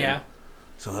home. Yeah.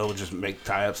 So he'll just make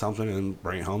Ty up something and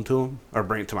bring it home to him, or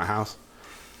bring it to my house.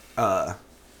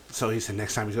 So he said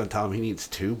next time he's going to tell him he needs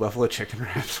 2 buffalo chicken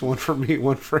wraps, one for me,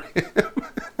 one for him.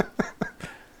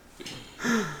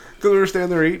 Because we were standing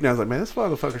there eating, I was like, man, this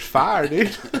motherfucker's fire, dude.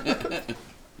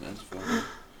 That's funny.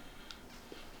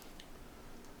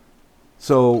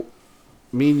 So,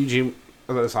 me and Eugene,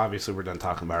 obviously we're done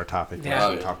talking about our topic. Yeah.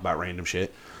 We're talk about random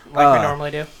shit. Like we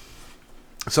normally do.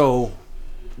 So,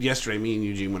 yesterday, me and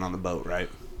Eugene went on the boat, right?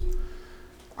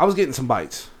 I was getting some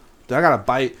bites. Dude, I got a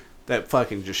bite that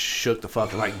fucking just shook the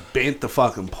fucking, like, bent the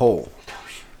fucking pole.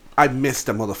 I missed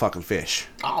the motherfucking fish.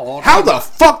 How the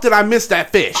fuck did I miss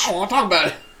that fish? I don't want to talk about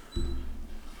it.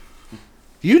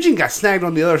 Eugene got snagged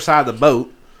on the other side of the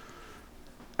boat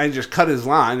and just cut his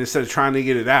line. Instead of trying to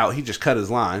get it out, he just cut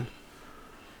his line.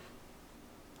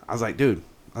 I was like, dude.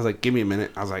 I was like, give me a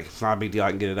minute. I was like, it's not a big deal. I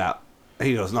can get it out. And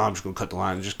he goes, no, I'm just going to cut the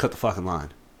line. Just cut the fucking line.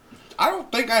 I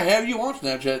don't think I have you on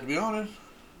Snapchat, to be honest.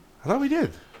 I thought we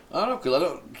did. I don't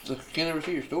know, because I can't ever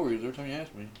see your stories every time you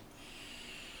ask me.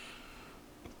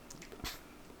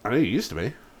 I know you used to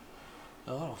be.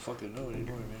 Oh, I don't fucking know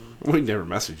anymore, man. We never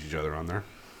message each other on there.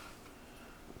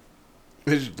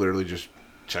 I just literally just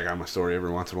check out my story every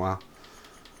once in a while.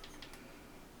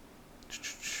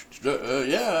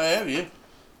 Yeah, I have you.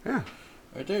 Yeah.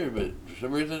 Right there, but for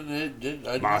some reason it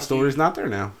did. My story's not there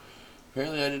now.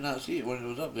 Apparently, I did not see it when it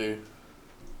was up there.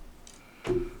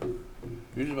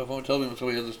 Usually my phone tells me when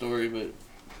somebody has a story, but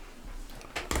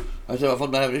I said my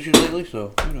phone's been having issues lately,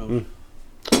 so who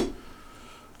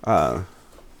knows.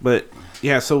 But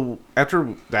yeah, so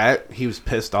after that, he was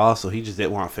pissed off, so he just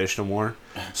didn't want to fish no more.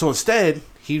 So instead,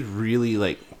 he really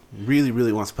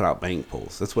wants to put out bank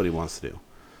pulls. That's what he wants to do.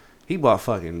 He bought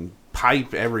fucking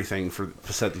pipe, everything to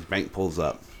set these bank pulls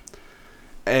up.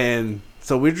 And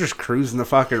so we're just cruising the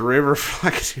fucking river for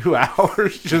like 2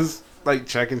 hours, just like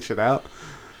checking shit out.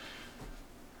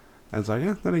 I was like,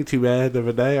 yeah, that ain't too bad of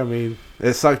a day. I mean,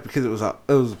 it sucked because it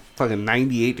was fucking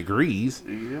 98 degrees.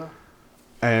 Yeah.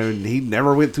 And he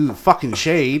never went through the fucking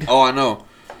shade. Oh, I know.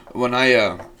 When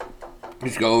I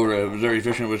used to go over to Missouri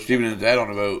fishing with Steven and his dad on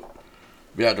the boat,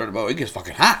 be out there on the boat, it gets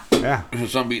fucking hot. Yeah. The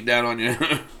sun beating down on you.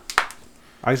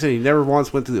 I said he never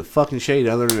once went through the fucking shade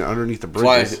other than underneath the That's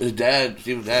why bridges. his dad,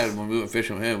 Steven's dad, when we went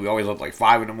fishing with him, we always left like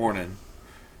 5 in the morning.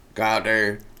 Got out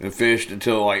there and fished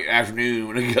until like afternoon.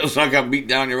 When the sun got beat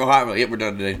down, you're real hot. We're like, yep, we're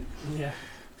done today. Yeah.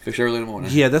 Fish early in the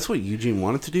morning. Yeah, that's what Eugene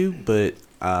wanted to do, but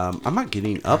I'm not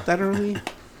getting up that early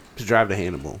to drive to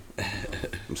Hannibal.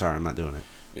 I'm sorry, I'm not doing it.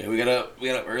 Yeah, we got up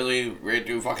early, ran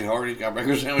through fucking Hardee's, got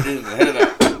breakfast sandwiches, and headed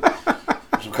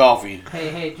out. Some coffee.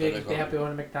 Hey, Jake, be happy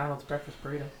on a McDonald's breakfast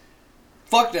burrito.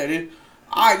 Fuck that, dude.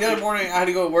 Alright, the other morning, I had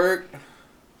to go to work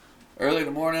early in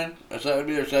the morning. I said I'd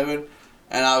be there 7,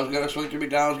 and I was going to swing through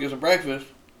McDonald's and get some breakfast.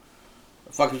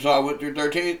 So I went through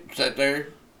 13th, sat there.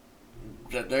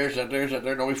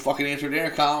 Nobody fucking answered the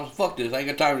intercom. Fuck this, I ain't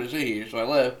got time to sit here, so I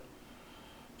left.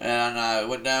 And I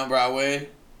went down Broadway,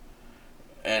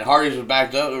 and Hardee's was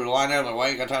backed up. There was a line there. I'm like, well, I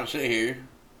ain't got time to sit here.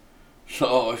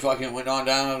 So I fucking went on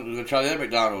down to try the other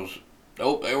McDonald's.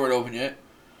 Nope, they weren't open yet.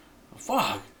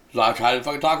 Fuck. So I tried to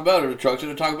fucking Taco Bell. The truck's in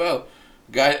the Taco Bell.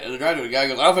 The guy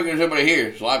goes, I don't think there's anybody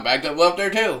here. So I backed up left there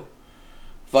too.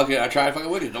 Fucking, I tried fucking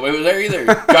with it. Nobody was there either.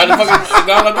 Tried to fucking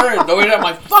down the third. Nobody there. I'm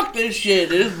like, fuck this shit.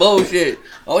 This is bullshit.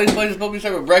 All these places supposed to be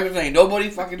serving breakfast. Ain't nobody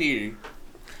fucking here.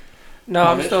 No,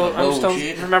 I'm still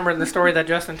remembering the story that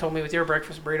Justin told me with your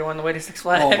breakfast burrito on the way to Six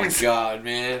Flags. Oh my god,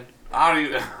 man. I don't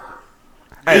even.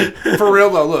 Hey, for real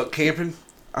though, look, camping.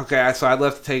 Okay, so I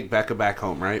left to take Becca back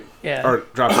home, right? Yeah. Or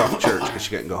dropped her off at church because she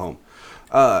couldn't go home.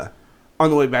 On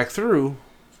the way back through,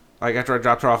 like after I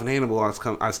dropped her off in Hannibal,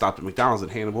 I stopped at McDonald's in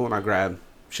Hannibal and I grabbed a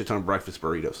shit ton of breakfast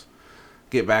burritos.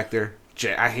 Get back there.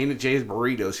 I handed Jay his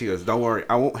burritos. He goes, "Don't worry,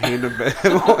 I won't hand them back.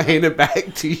 I won't hand it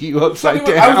back to you upside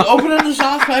down." I was opening the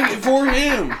sauce packet for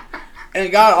him, and it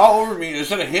got all over me.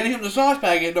 Instead of handing him the sauce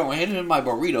packet, no, I handed him my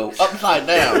burrito upside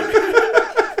down.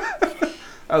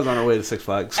 I was on our way to Six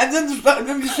Flags. And then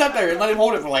just sat there and let him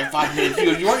hold it for like 5 minutes. He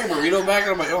goes, "You want your burrito back?"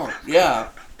 And I'm like, "Oh, yeah."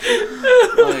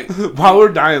 Like, while we're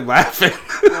dying laughing.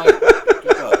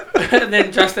 And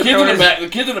then Justin the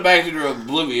kids in the back are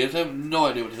oblivious. I have no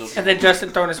idea what the hell. And then Justin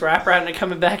throwing his wrap around and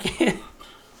coming back in.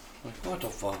 Like, what the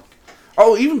fuck?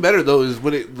 Oh, even better though is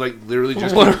when it like literally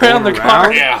just went around the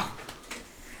car. Yeah.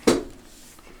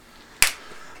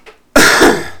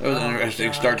 That was an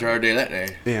interesting start to our day that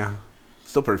day. Yeah.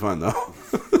 Still pretty fun though.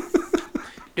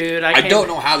 Dude, I don't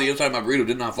know how the inside of my burrito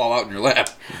did not fall out in your lap.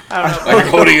 I don't know. Like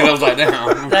you're holding it upside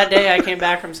down. That day I came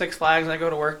back from Six Flags and I go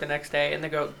to work the next day and they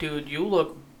go, "Dude, you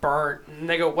look burnt." And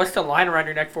they go, "What's the line around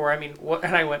your neck for?" I mean, what?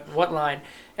 And I went, "What line?"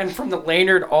 And from the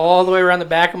lanyard all the way around the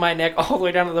back of my neck, all the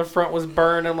way down to the front was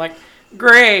burned. I'm like,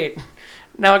 great.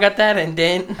 Now I got that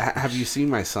indent. Have you seen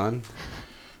my son?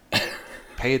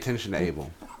 Pay attention to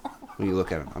Abel when you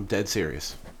look at him. I'm dead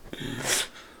serious.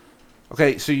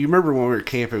 Okay, so you remember when we were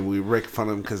camping, we were making fun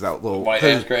of him because that little white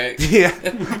ass crack. Yeah,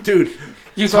 dude.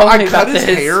 You so I cut his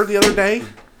hair the other day,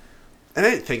 and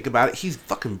I didn't think about it. He's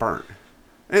fucking burnt.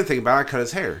 I didn't think about it. I cut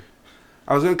his hair.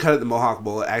 I was gonna cut it the Mohawk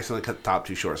bullet. I accidentally cut the top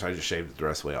too short, so I just shaved it the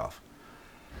rest of the way off.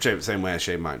 Shaved it the same way I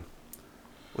shaved mine.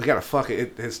 We got a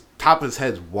fucking his top of his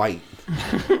head's white.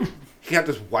 He got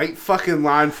this white fucking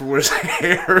line from where his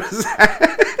hair is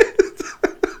at.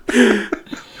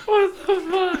 What the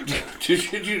fuck?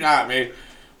 Should you not, man?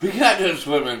 We got done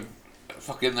swimming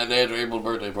fucking that day at Abel's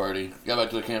birthday party. Got back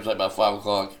to the campsite about 5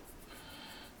 o'clock.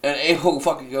 And Abel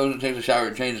fucking goes and takes a shower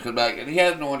and changes, comes back, and he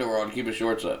has no underwear on to keep his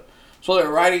shorts up. So they're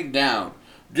riding down.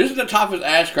 Just at the top of his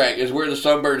ass crack is where the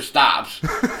sunburn stops.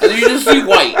 And then you just see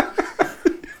white.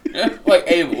 Like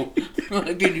Abel.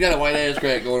 Like, dude, you got a white ass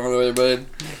crack going on over there, bud.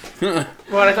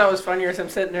 What I thought was funnier is I'm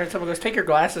sitting there and someone goes, "Take your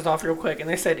glasses off real quick." And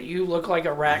they said, "You look like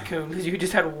a raccoon because you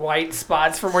just had white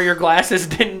spots from where your glasses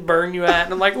didn't burn you at."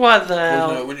 And I'm like, what the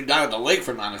hell? When you're down at the lake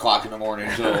from 9 o'clock in the morning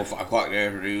until 5 o'clock in the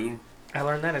afternoon. I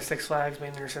learned that at Six Flags,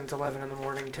 being there since 11 in the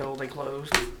morning until they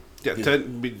closed. Yeah, to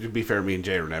be fair, me and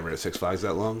Jay are never at Six Flags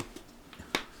that long.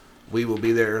 We will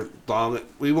be there long.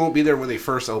 We won't be there when they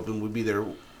first open. We'll be there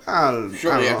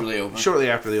shortly after they open. Shortly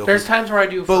after they open. There's times where I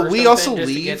do. But first we open also just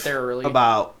to leave get there early.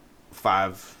 about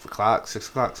 5 o'clock, 6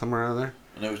 o'clock, somewhere around there.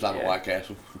 And then we stop at White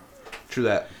Castle. True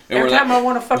that. And Every time I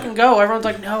want to fucking go, everyone's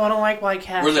like, "No, I don't like White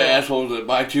Castle." We're the assholes that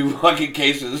buy 2 fucking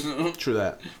cases. True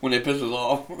that. When they piss us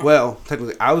off. Well,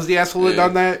 technically, I was the asshole that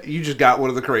done that. You just got one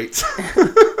of the crates.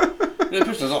 They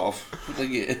pissed us off. What they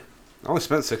get? I only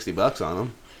spent $60 on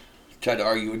them. Tried to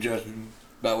argue with Justin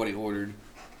about what he ordered.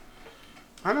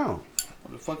 I know.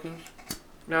 What the fuck is?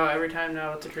 No, every time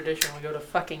now it's a tradition. We go to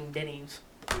fucking Denny's.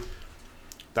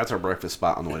 That's our breakfast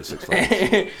spot on the way to Six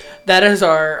Flags. That is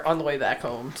our on the way back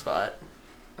home spot.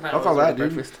 Fuck all that,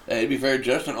 dude. Hey, to be fair,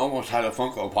 Justin almost had a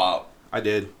Funko Pop. I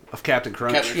did. Of Captain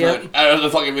Crunch. Captain Crunch out of the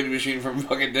fucking vending machine from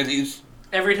fucking Denny's.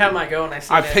 Every time I go and I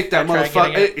see I picked that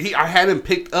motherfucker. I had him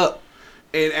picked up.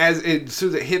 And as soon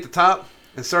as it hit the top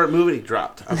and started moving, he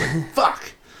dropped. I was like,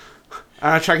 fuck.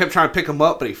 And I kept trying to pick him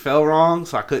up, but he fell wrong,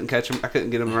 so I couldn't catch him. I couldn't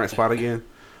get him in the right spot again.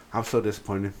 I was so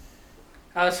disappointed.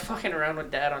 I was fucking around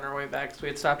with Dad on our way back, so we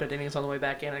had stopped at Denny's on the way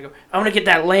back in. I go, I'm going to get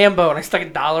that Lambo. And I stuck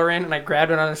 $1 in, and I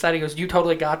grabbed it on the side. He goes, you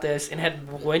totally got this. And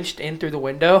had winched in through the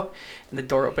window, and the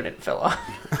door opened and fell off.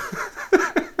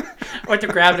 I went to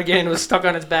grab it again, and it was stuck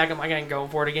on his back. I'm like, I ain't going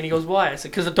for it again. He goes, why? I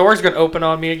said, because the door's going to open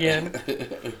on me again.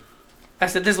 I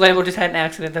said, this Lambo just had an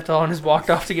accident, that's all, and just walked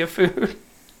off to get food.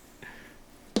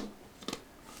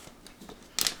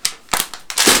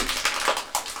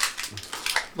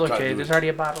 Look, Jay, there's already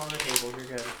a bottle on the table.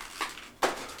 You're good.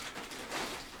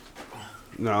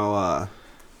 No,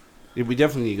 we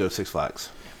definitely need to go to Six Flags.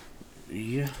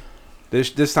 Yeah.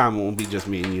 This time it won't be just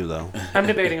me and you, though. I'm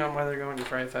debating on whether going to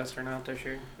Fright Fest or not this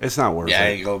year. It's not worth it. Yeah, I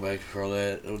ain't go back for all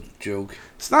that. It was a joke.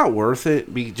 It's not worth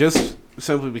it, just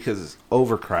simply because it's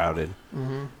overcrowded.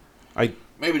 Mm-hmm.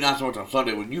 Maybe not so much on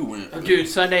Sunday when you went. Dude,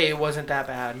 Sunday it wasn't that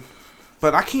bad.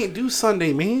 But I can't do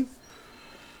Sunday, man.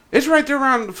 It's right there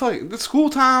around the school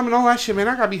time and all that shit, man.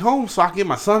 I gotta be home so I can get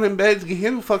my son in bed to get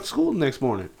him to school the next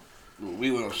morning. We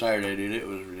went on Saturday, dude. It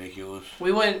was ridiculous.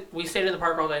 We stayed in the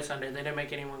park all day Sunday. They didn't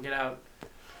make anyone get out.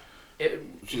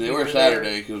 See, they were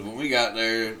Saturday because when we got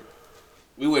there,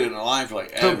 we waited in the line for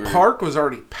like ever. The park was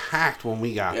already packed when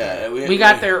we got there. We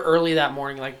got there early that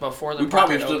morning, like before the park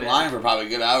probably opened. stood in line for probably a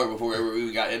good hour before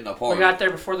we got in the park. We got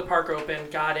there before the park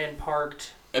opened, got in,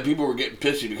 parked. And people were getting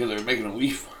pissy because they were making them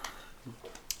leave.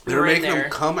 They were making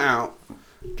them come out,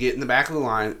 get in the back of the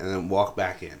line, and then walk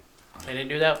back in. They didn't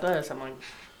do that with us. I'm like...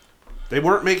 They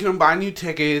weren't making them buy new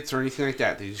tickets or anything like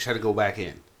that. They just had to go back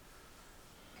in.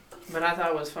 But I thought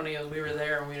it was funny as we were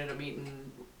there and we ended up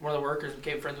meeting one of the workers,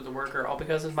 became friends with the worker, all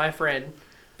because of my friend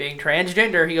being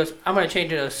transgender. He goes, I'm going to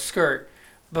change it to a skirt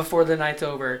before the night's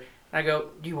over. And I go,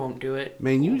 you won't do it.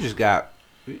 Man, you just got...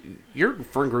 Your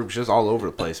friend group's just all over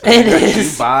the place, man. You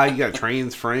got you got a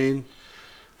trans friend.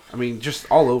 I mean, just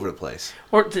all over the place.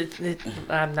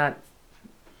 I'm not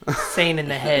sane in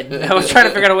the head. I was trying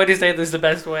to figure out a way to say this the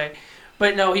best way.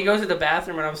 But no, he goes to the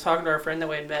bathroom, and I was talking to our friend that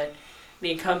way in bed, and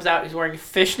he comes out, he's wearing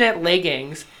fishnet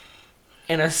leggings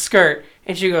and a skirt,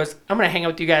 and she goes, I'm going to hang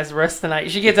out with you guys the rest of the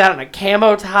night. She gets out in a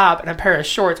camo top and a pair of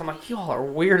shorts. I'm like, y'all are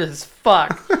weird as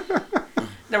fuck.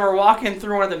 Then we're walking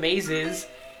through one of the mazes,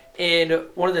 and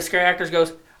one of the scare actors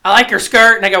goes, I like your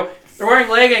skirt, and I go, they're wearing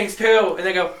leggings too, and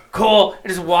they go, cool,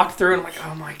 and just walked through, and I'm like,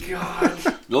 oh my god.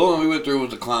 The only one we went through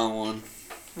was the clown one.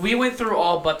 We went through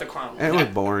all but the clown one. It was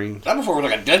boring. That before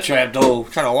was like a death trap, though.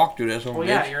 Trying to walk through that. Well,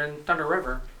 yeah, you're in Thunder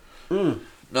River. No.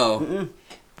 Mm-mm.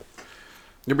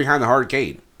 You're behind the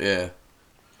arcade. Yeah.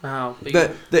 Oh.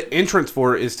 The entrance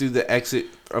for it is through the exit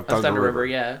of Thunder River.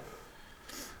 Yeah.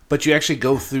 But you actually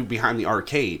go through behind the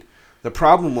arcade. The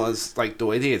problem was, like, the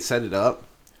way they had set it up,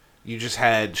 you just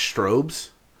had strobes.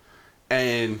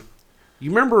 And you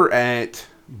remember at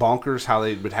Bonkers how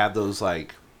they would have those,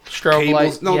 like... Strobe cables?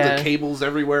 lights? No, yeah. the cables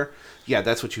everywhere. Yeah,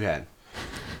 that's what you had.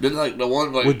 Then, like, the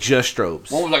one, like... With just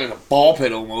strobes. One was like a ball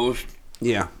pit almost.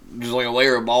 Yeah. Just like a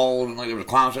layer of balls, and like there was a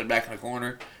clown sitting back in the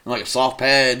corner, and like a soft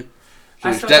pad. So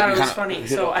I still thought it was funny.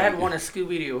 So I had one of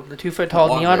Scooby-Doo, the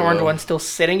 2-foot-tall neon orange one, still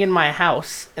sitting in my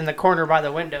house in the corner by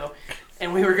the window.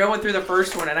 And we were going through the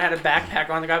first one, and I had a backpack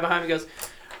on. The guy behind me goes,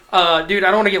 dude, I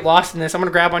don't want to get lost in this. I'm going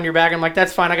to grab on your back. I'm like,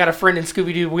 that's fine. I got a friend in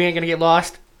Scooby-Doo. We ain't going to get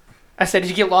lost. I said, if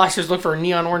you get lost, just look for a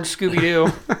neon orange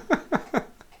Scooby-Doo.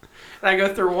 And I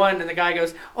go through one, and the guy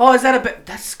goes, oh, is that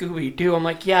that's Scooby-Doo? I'm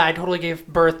like, yeah, I totally gave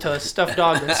birth to a stuffed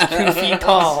dog that's 2 feet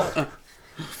tall.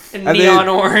 And neon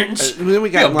orange. Then we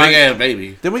got big ass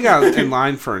baby. Then we got in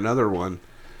line for another one.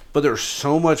 but there's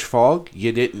so much fog,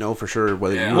 you didn't know for sure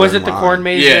whether you were Was in it the line. corn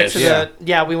maze next to Yeah.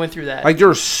 Yeah, we went through that. Like, there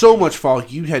was so much fog,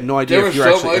 you had no idea There if was you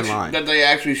were so actually in much line. that they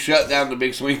actually shut down the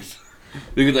big swings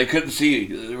because they couldn't see.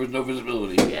 There was no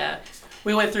visibility. Yeah.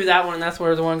 We went through that one, and that's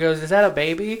where the one goes, is that a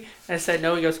baby? And I said,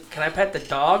 no. He goes, can I pet the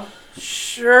dog?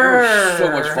 Sure. There was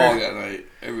so much fog that night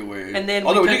everywhere. And then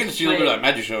although we we took did get to see a little bit of that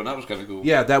magic show, and that was kind of cool.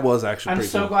 Yeah, that was actually I'm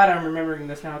pretty so cool. glad I'm remembering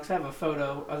this now, because I have a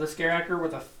photo of the scare actor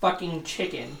with a fucking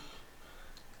chicken.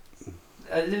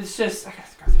 It's just... I gotta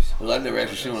go through Well, I've never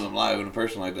actually seen one of them live in a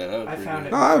person like that. That was pretty found good.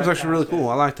 it. No, that was actually really cool.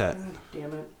 I like that. God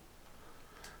damn it.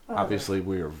 Oh, Obviously,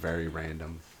 we are very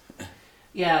random.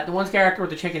 Yeah, the one scare actor with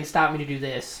the chicken stopped me to do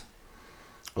this.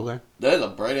 Okay. That is a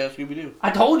bright ass Scooby-Doo.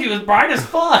 I told you, it's bright as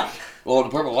fuck! Well, the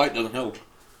purple light doesn't help.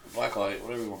 Black light,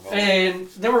 whatever you want to call it. And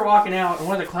then we're walking out, and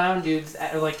one of the clown dudes,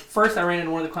 like, first I ran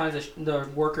into one of the clowns that the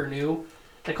worker knew.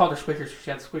 They called her Squeaker, so she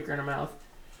had the squeaker in her mouth.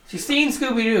 She's seen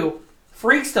Scooby-Doo,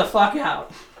 freaks the fuck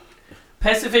out,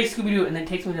 pets the fake Scooby-Doo, and then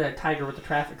takes me to a tiger with a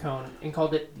traffic cone and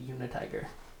called it the Unitiger.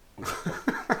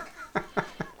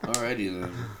 Alrighty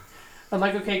then. I'm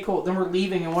like, okay, cool. Then we're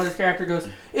leaving, and one of the characters goes,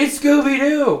 it's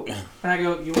Scooby-Doo! And I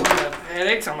go, you want a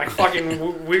headache? So I'm like fucking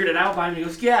weirded out by him. He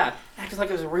goes, yeah. Acts like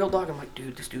it was a real dog. I'm like,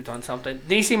 dude, this dude's on something.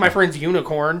 Then you see my friend's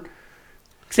unicorn.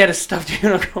 Because he had a stuffed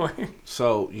unicorn.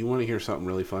 So, you want to hear something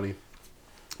really funny?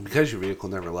 Because your vehicle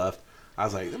never left, I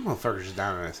was like, that motherfucker's just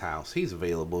down in his house. He's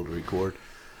available to record.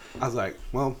 I was like,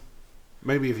 well,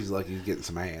 maybe if he's lucky, he's getting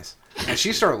some ass. And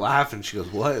she started laughing. She goes,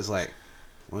 what? It's like,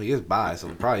 well, he is bi, so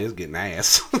he probably is getting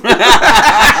ass.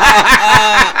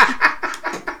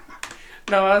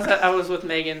 No, I was with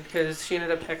Megan because she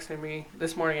ended up texting me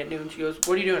this morning at noon. She goes,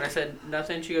 what are you doing? I said,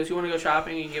 nothing. She goes, you want to go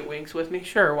shopping and get wings with me?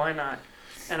 Sure, why not?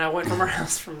 And I went from her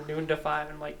house from noon to 5.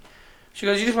 And I'm like, she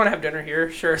goes, you just want to have dinner here?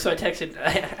 Sure. So I texted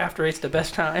after it's the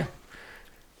best time.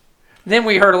 Then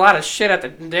we heard a lot of shit at the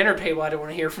dinner table I didn't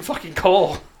want to hear from fucking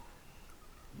Cole.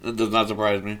 That does not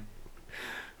surprise me.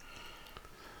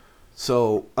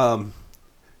 So,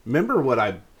 remember what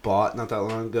I bought not that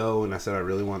long ago and I said I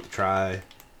really want to try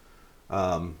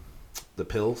the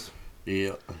pills?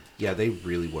 Yeah. Yeah, they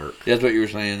really work. That's what you were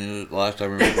saying the last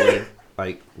time we recorded.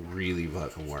 Like, really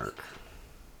fucking work.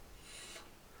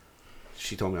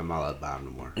 She told me I'm not allowed to buy them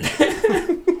no more.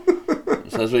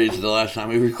 So that's what you said the last time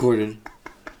we recorded.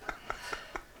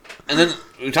 And then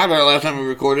we talked about it last time we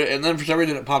recorded, and then for some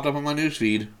reason it popped up on my news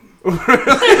feed.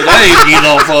 That ain't getting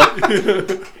all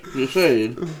fuck. Just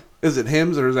saying. Is it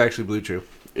Hims or is it actually Blue Chew?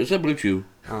 It's a Blue Chew.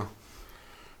 Oh,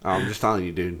 I'm just telling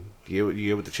you, dude. You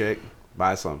give it the check,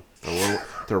 buy some.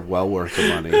 They're well worth the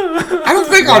money. I don't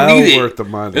think I'll need it. Well worth the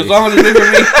money. As long as it's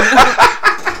good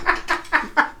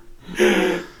for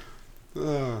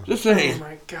me. Just saying. Oh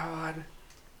my god.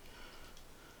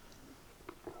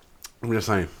 I'm just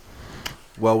saying.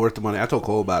 Well worth the money. I told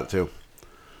Cole about it too.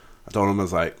 I told him I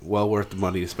was like, well worth the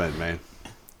money to spend, man.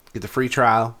 Get the free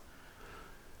trial.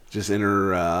 Just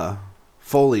enter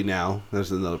Foley now.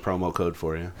 There's another promo code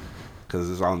for you because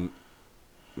it's on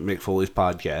Mick Foley's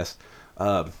podcast.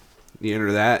 You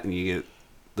enter that and you get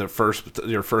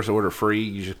your first order free.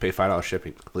 You just pay $5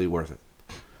 shipping. Completely worth it.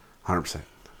 100%.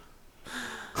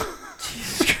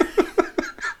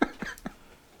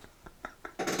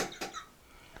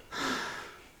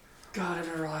 God, I've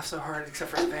never laughed so hard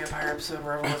except for the vampire episode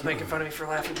where everyone was making fun of me for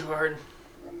laughing too hard.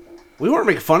 We weren't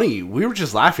making fun of you. We were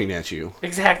just laughing at you.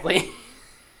 Exactly.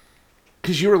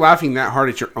 Because you were laughing that hard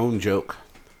at your own joke.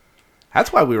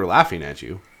 That's why we were laughing at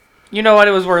you. You know what?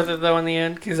 It was worth it, though, in the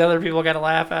end, because other people got a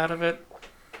laugh out of it.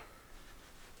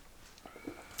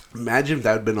 Imagine if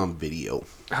that had been on video.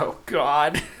 Oh,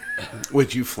 God.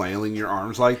 With you flailing your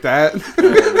arms like that.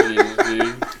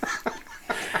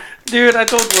 Dude, I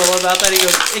told Will about that. He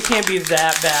goes, it can't be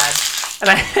that bad. And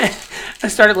I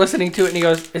started listening to it, and he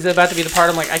goes, is it about to be the part?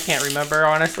 I'm like, I can't remember,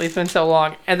 honestly. It's been so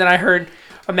long. And then I heard,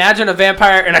 imagine a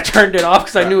vampire, and I turned it off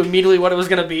because I knew immediately what it was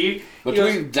going to be.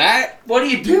 Between that... What are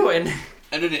you doing?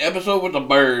 And then the episode with the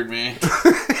bird, man.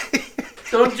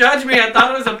 Don't judge me. I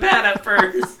thought it was a bat at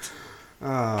first.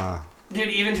 Ah. Dude,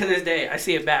 even to this day, I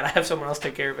see a bat. I have someone else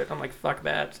take care of it. I'm like, fuck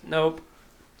bats. Nope.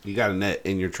 You got a net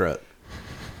in your truck.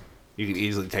 You can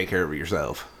easily take care of it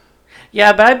yourself.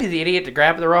 Yeah, but I'd be the idiot to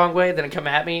grab it the wrong way, then it come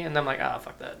at me, and I'm like, oh,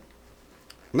 fuck that.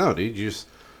 No, dude. You just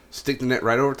stick the net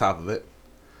right over top of it.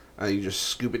 And you just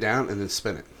scoop it down and then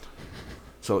spin it.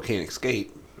 So it can't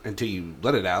escape until you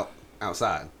let it out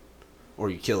outside. Or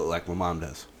you kill it like my mom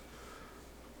does.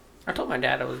 I told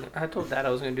Dad I was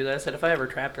going to do that. I said if I ever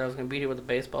trapped it, I was going to beat it with a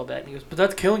baseball bat. And he goes, but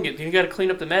that's killing it. You got to clean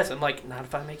up the mess. I'm like, not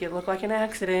if I make it look like an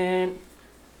accident.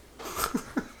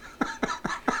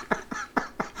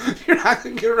 You're not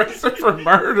gonna get arrested for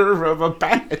murder of a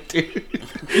bat, dude.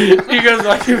 He goes,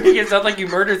 like, you make it sound like you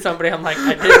murdered somebody. I'm like,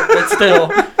 I didn't, but still,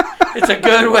 it's a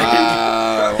good way.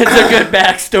 Wow. It's a good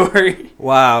backstory.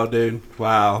 Wow, dude.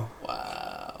 Wow.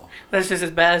 That's just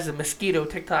as bad as the mosquito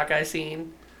TikTok I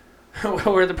seen,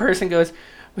 where the person goes,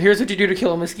 well, here's what you do to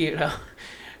kill a mosquito.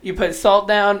 You put salt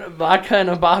down, vodka in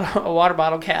a water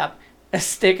bottle cap, a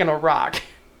stick, and a rock.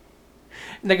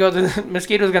 And they go, the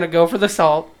mosquito's going to go for the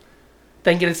salt,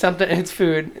 then get something in its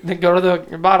food, then go to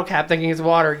the bottle cap thinking it's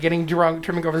water, getting drunk,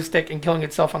 tripping over the stick, and killing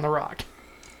itself on the rock.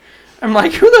 I'm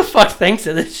like, who the fuck thinks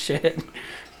of this shit?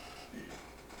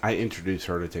 I introduced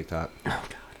her to TikTok. Oh,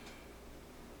 God.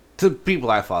 To people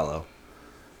I follow.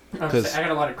 I got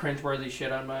a lot of cringeworthy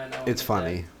shit on mine. It's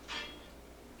funny.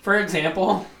 For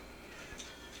example...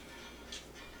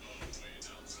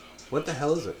 What the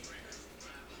hell is it?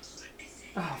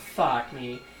 Oh, fuck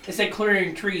me. It said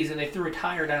clearing trees, and they threw a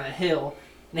tire down a hill,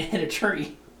 and they hit a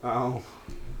tree. Oh.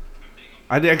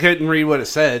 I couldn't read what it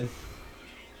said.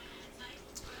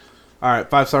 Alright,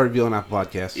 5-star review on Apple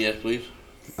Podcasts. Yes, please.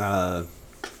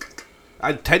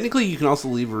 Technically, you can also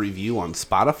leave a review on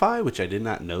Spotify, which I did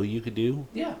not know you could do.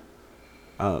 Yeah.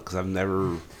 Because I've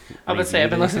never... I would say I've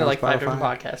been listening to like 5 different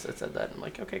podcasts that said that. I'm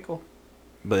like, okay, cool.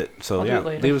 But, so I'll yeah,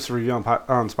 leave us a review on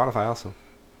Spotify also.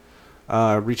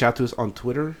 Reach out to us on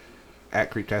Twitter,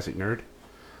 at Creeptastic Nerd,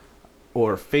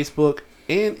 or Facebook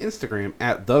and Instagram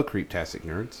at The Creeptastic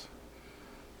Nerds.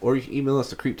 Or you can email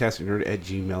us at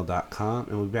creeptasticnerd@gmail.com,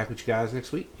 and we'll be back with you guys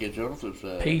next week. Get your flip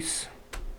side. Peace.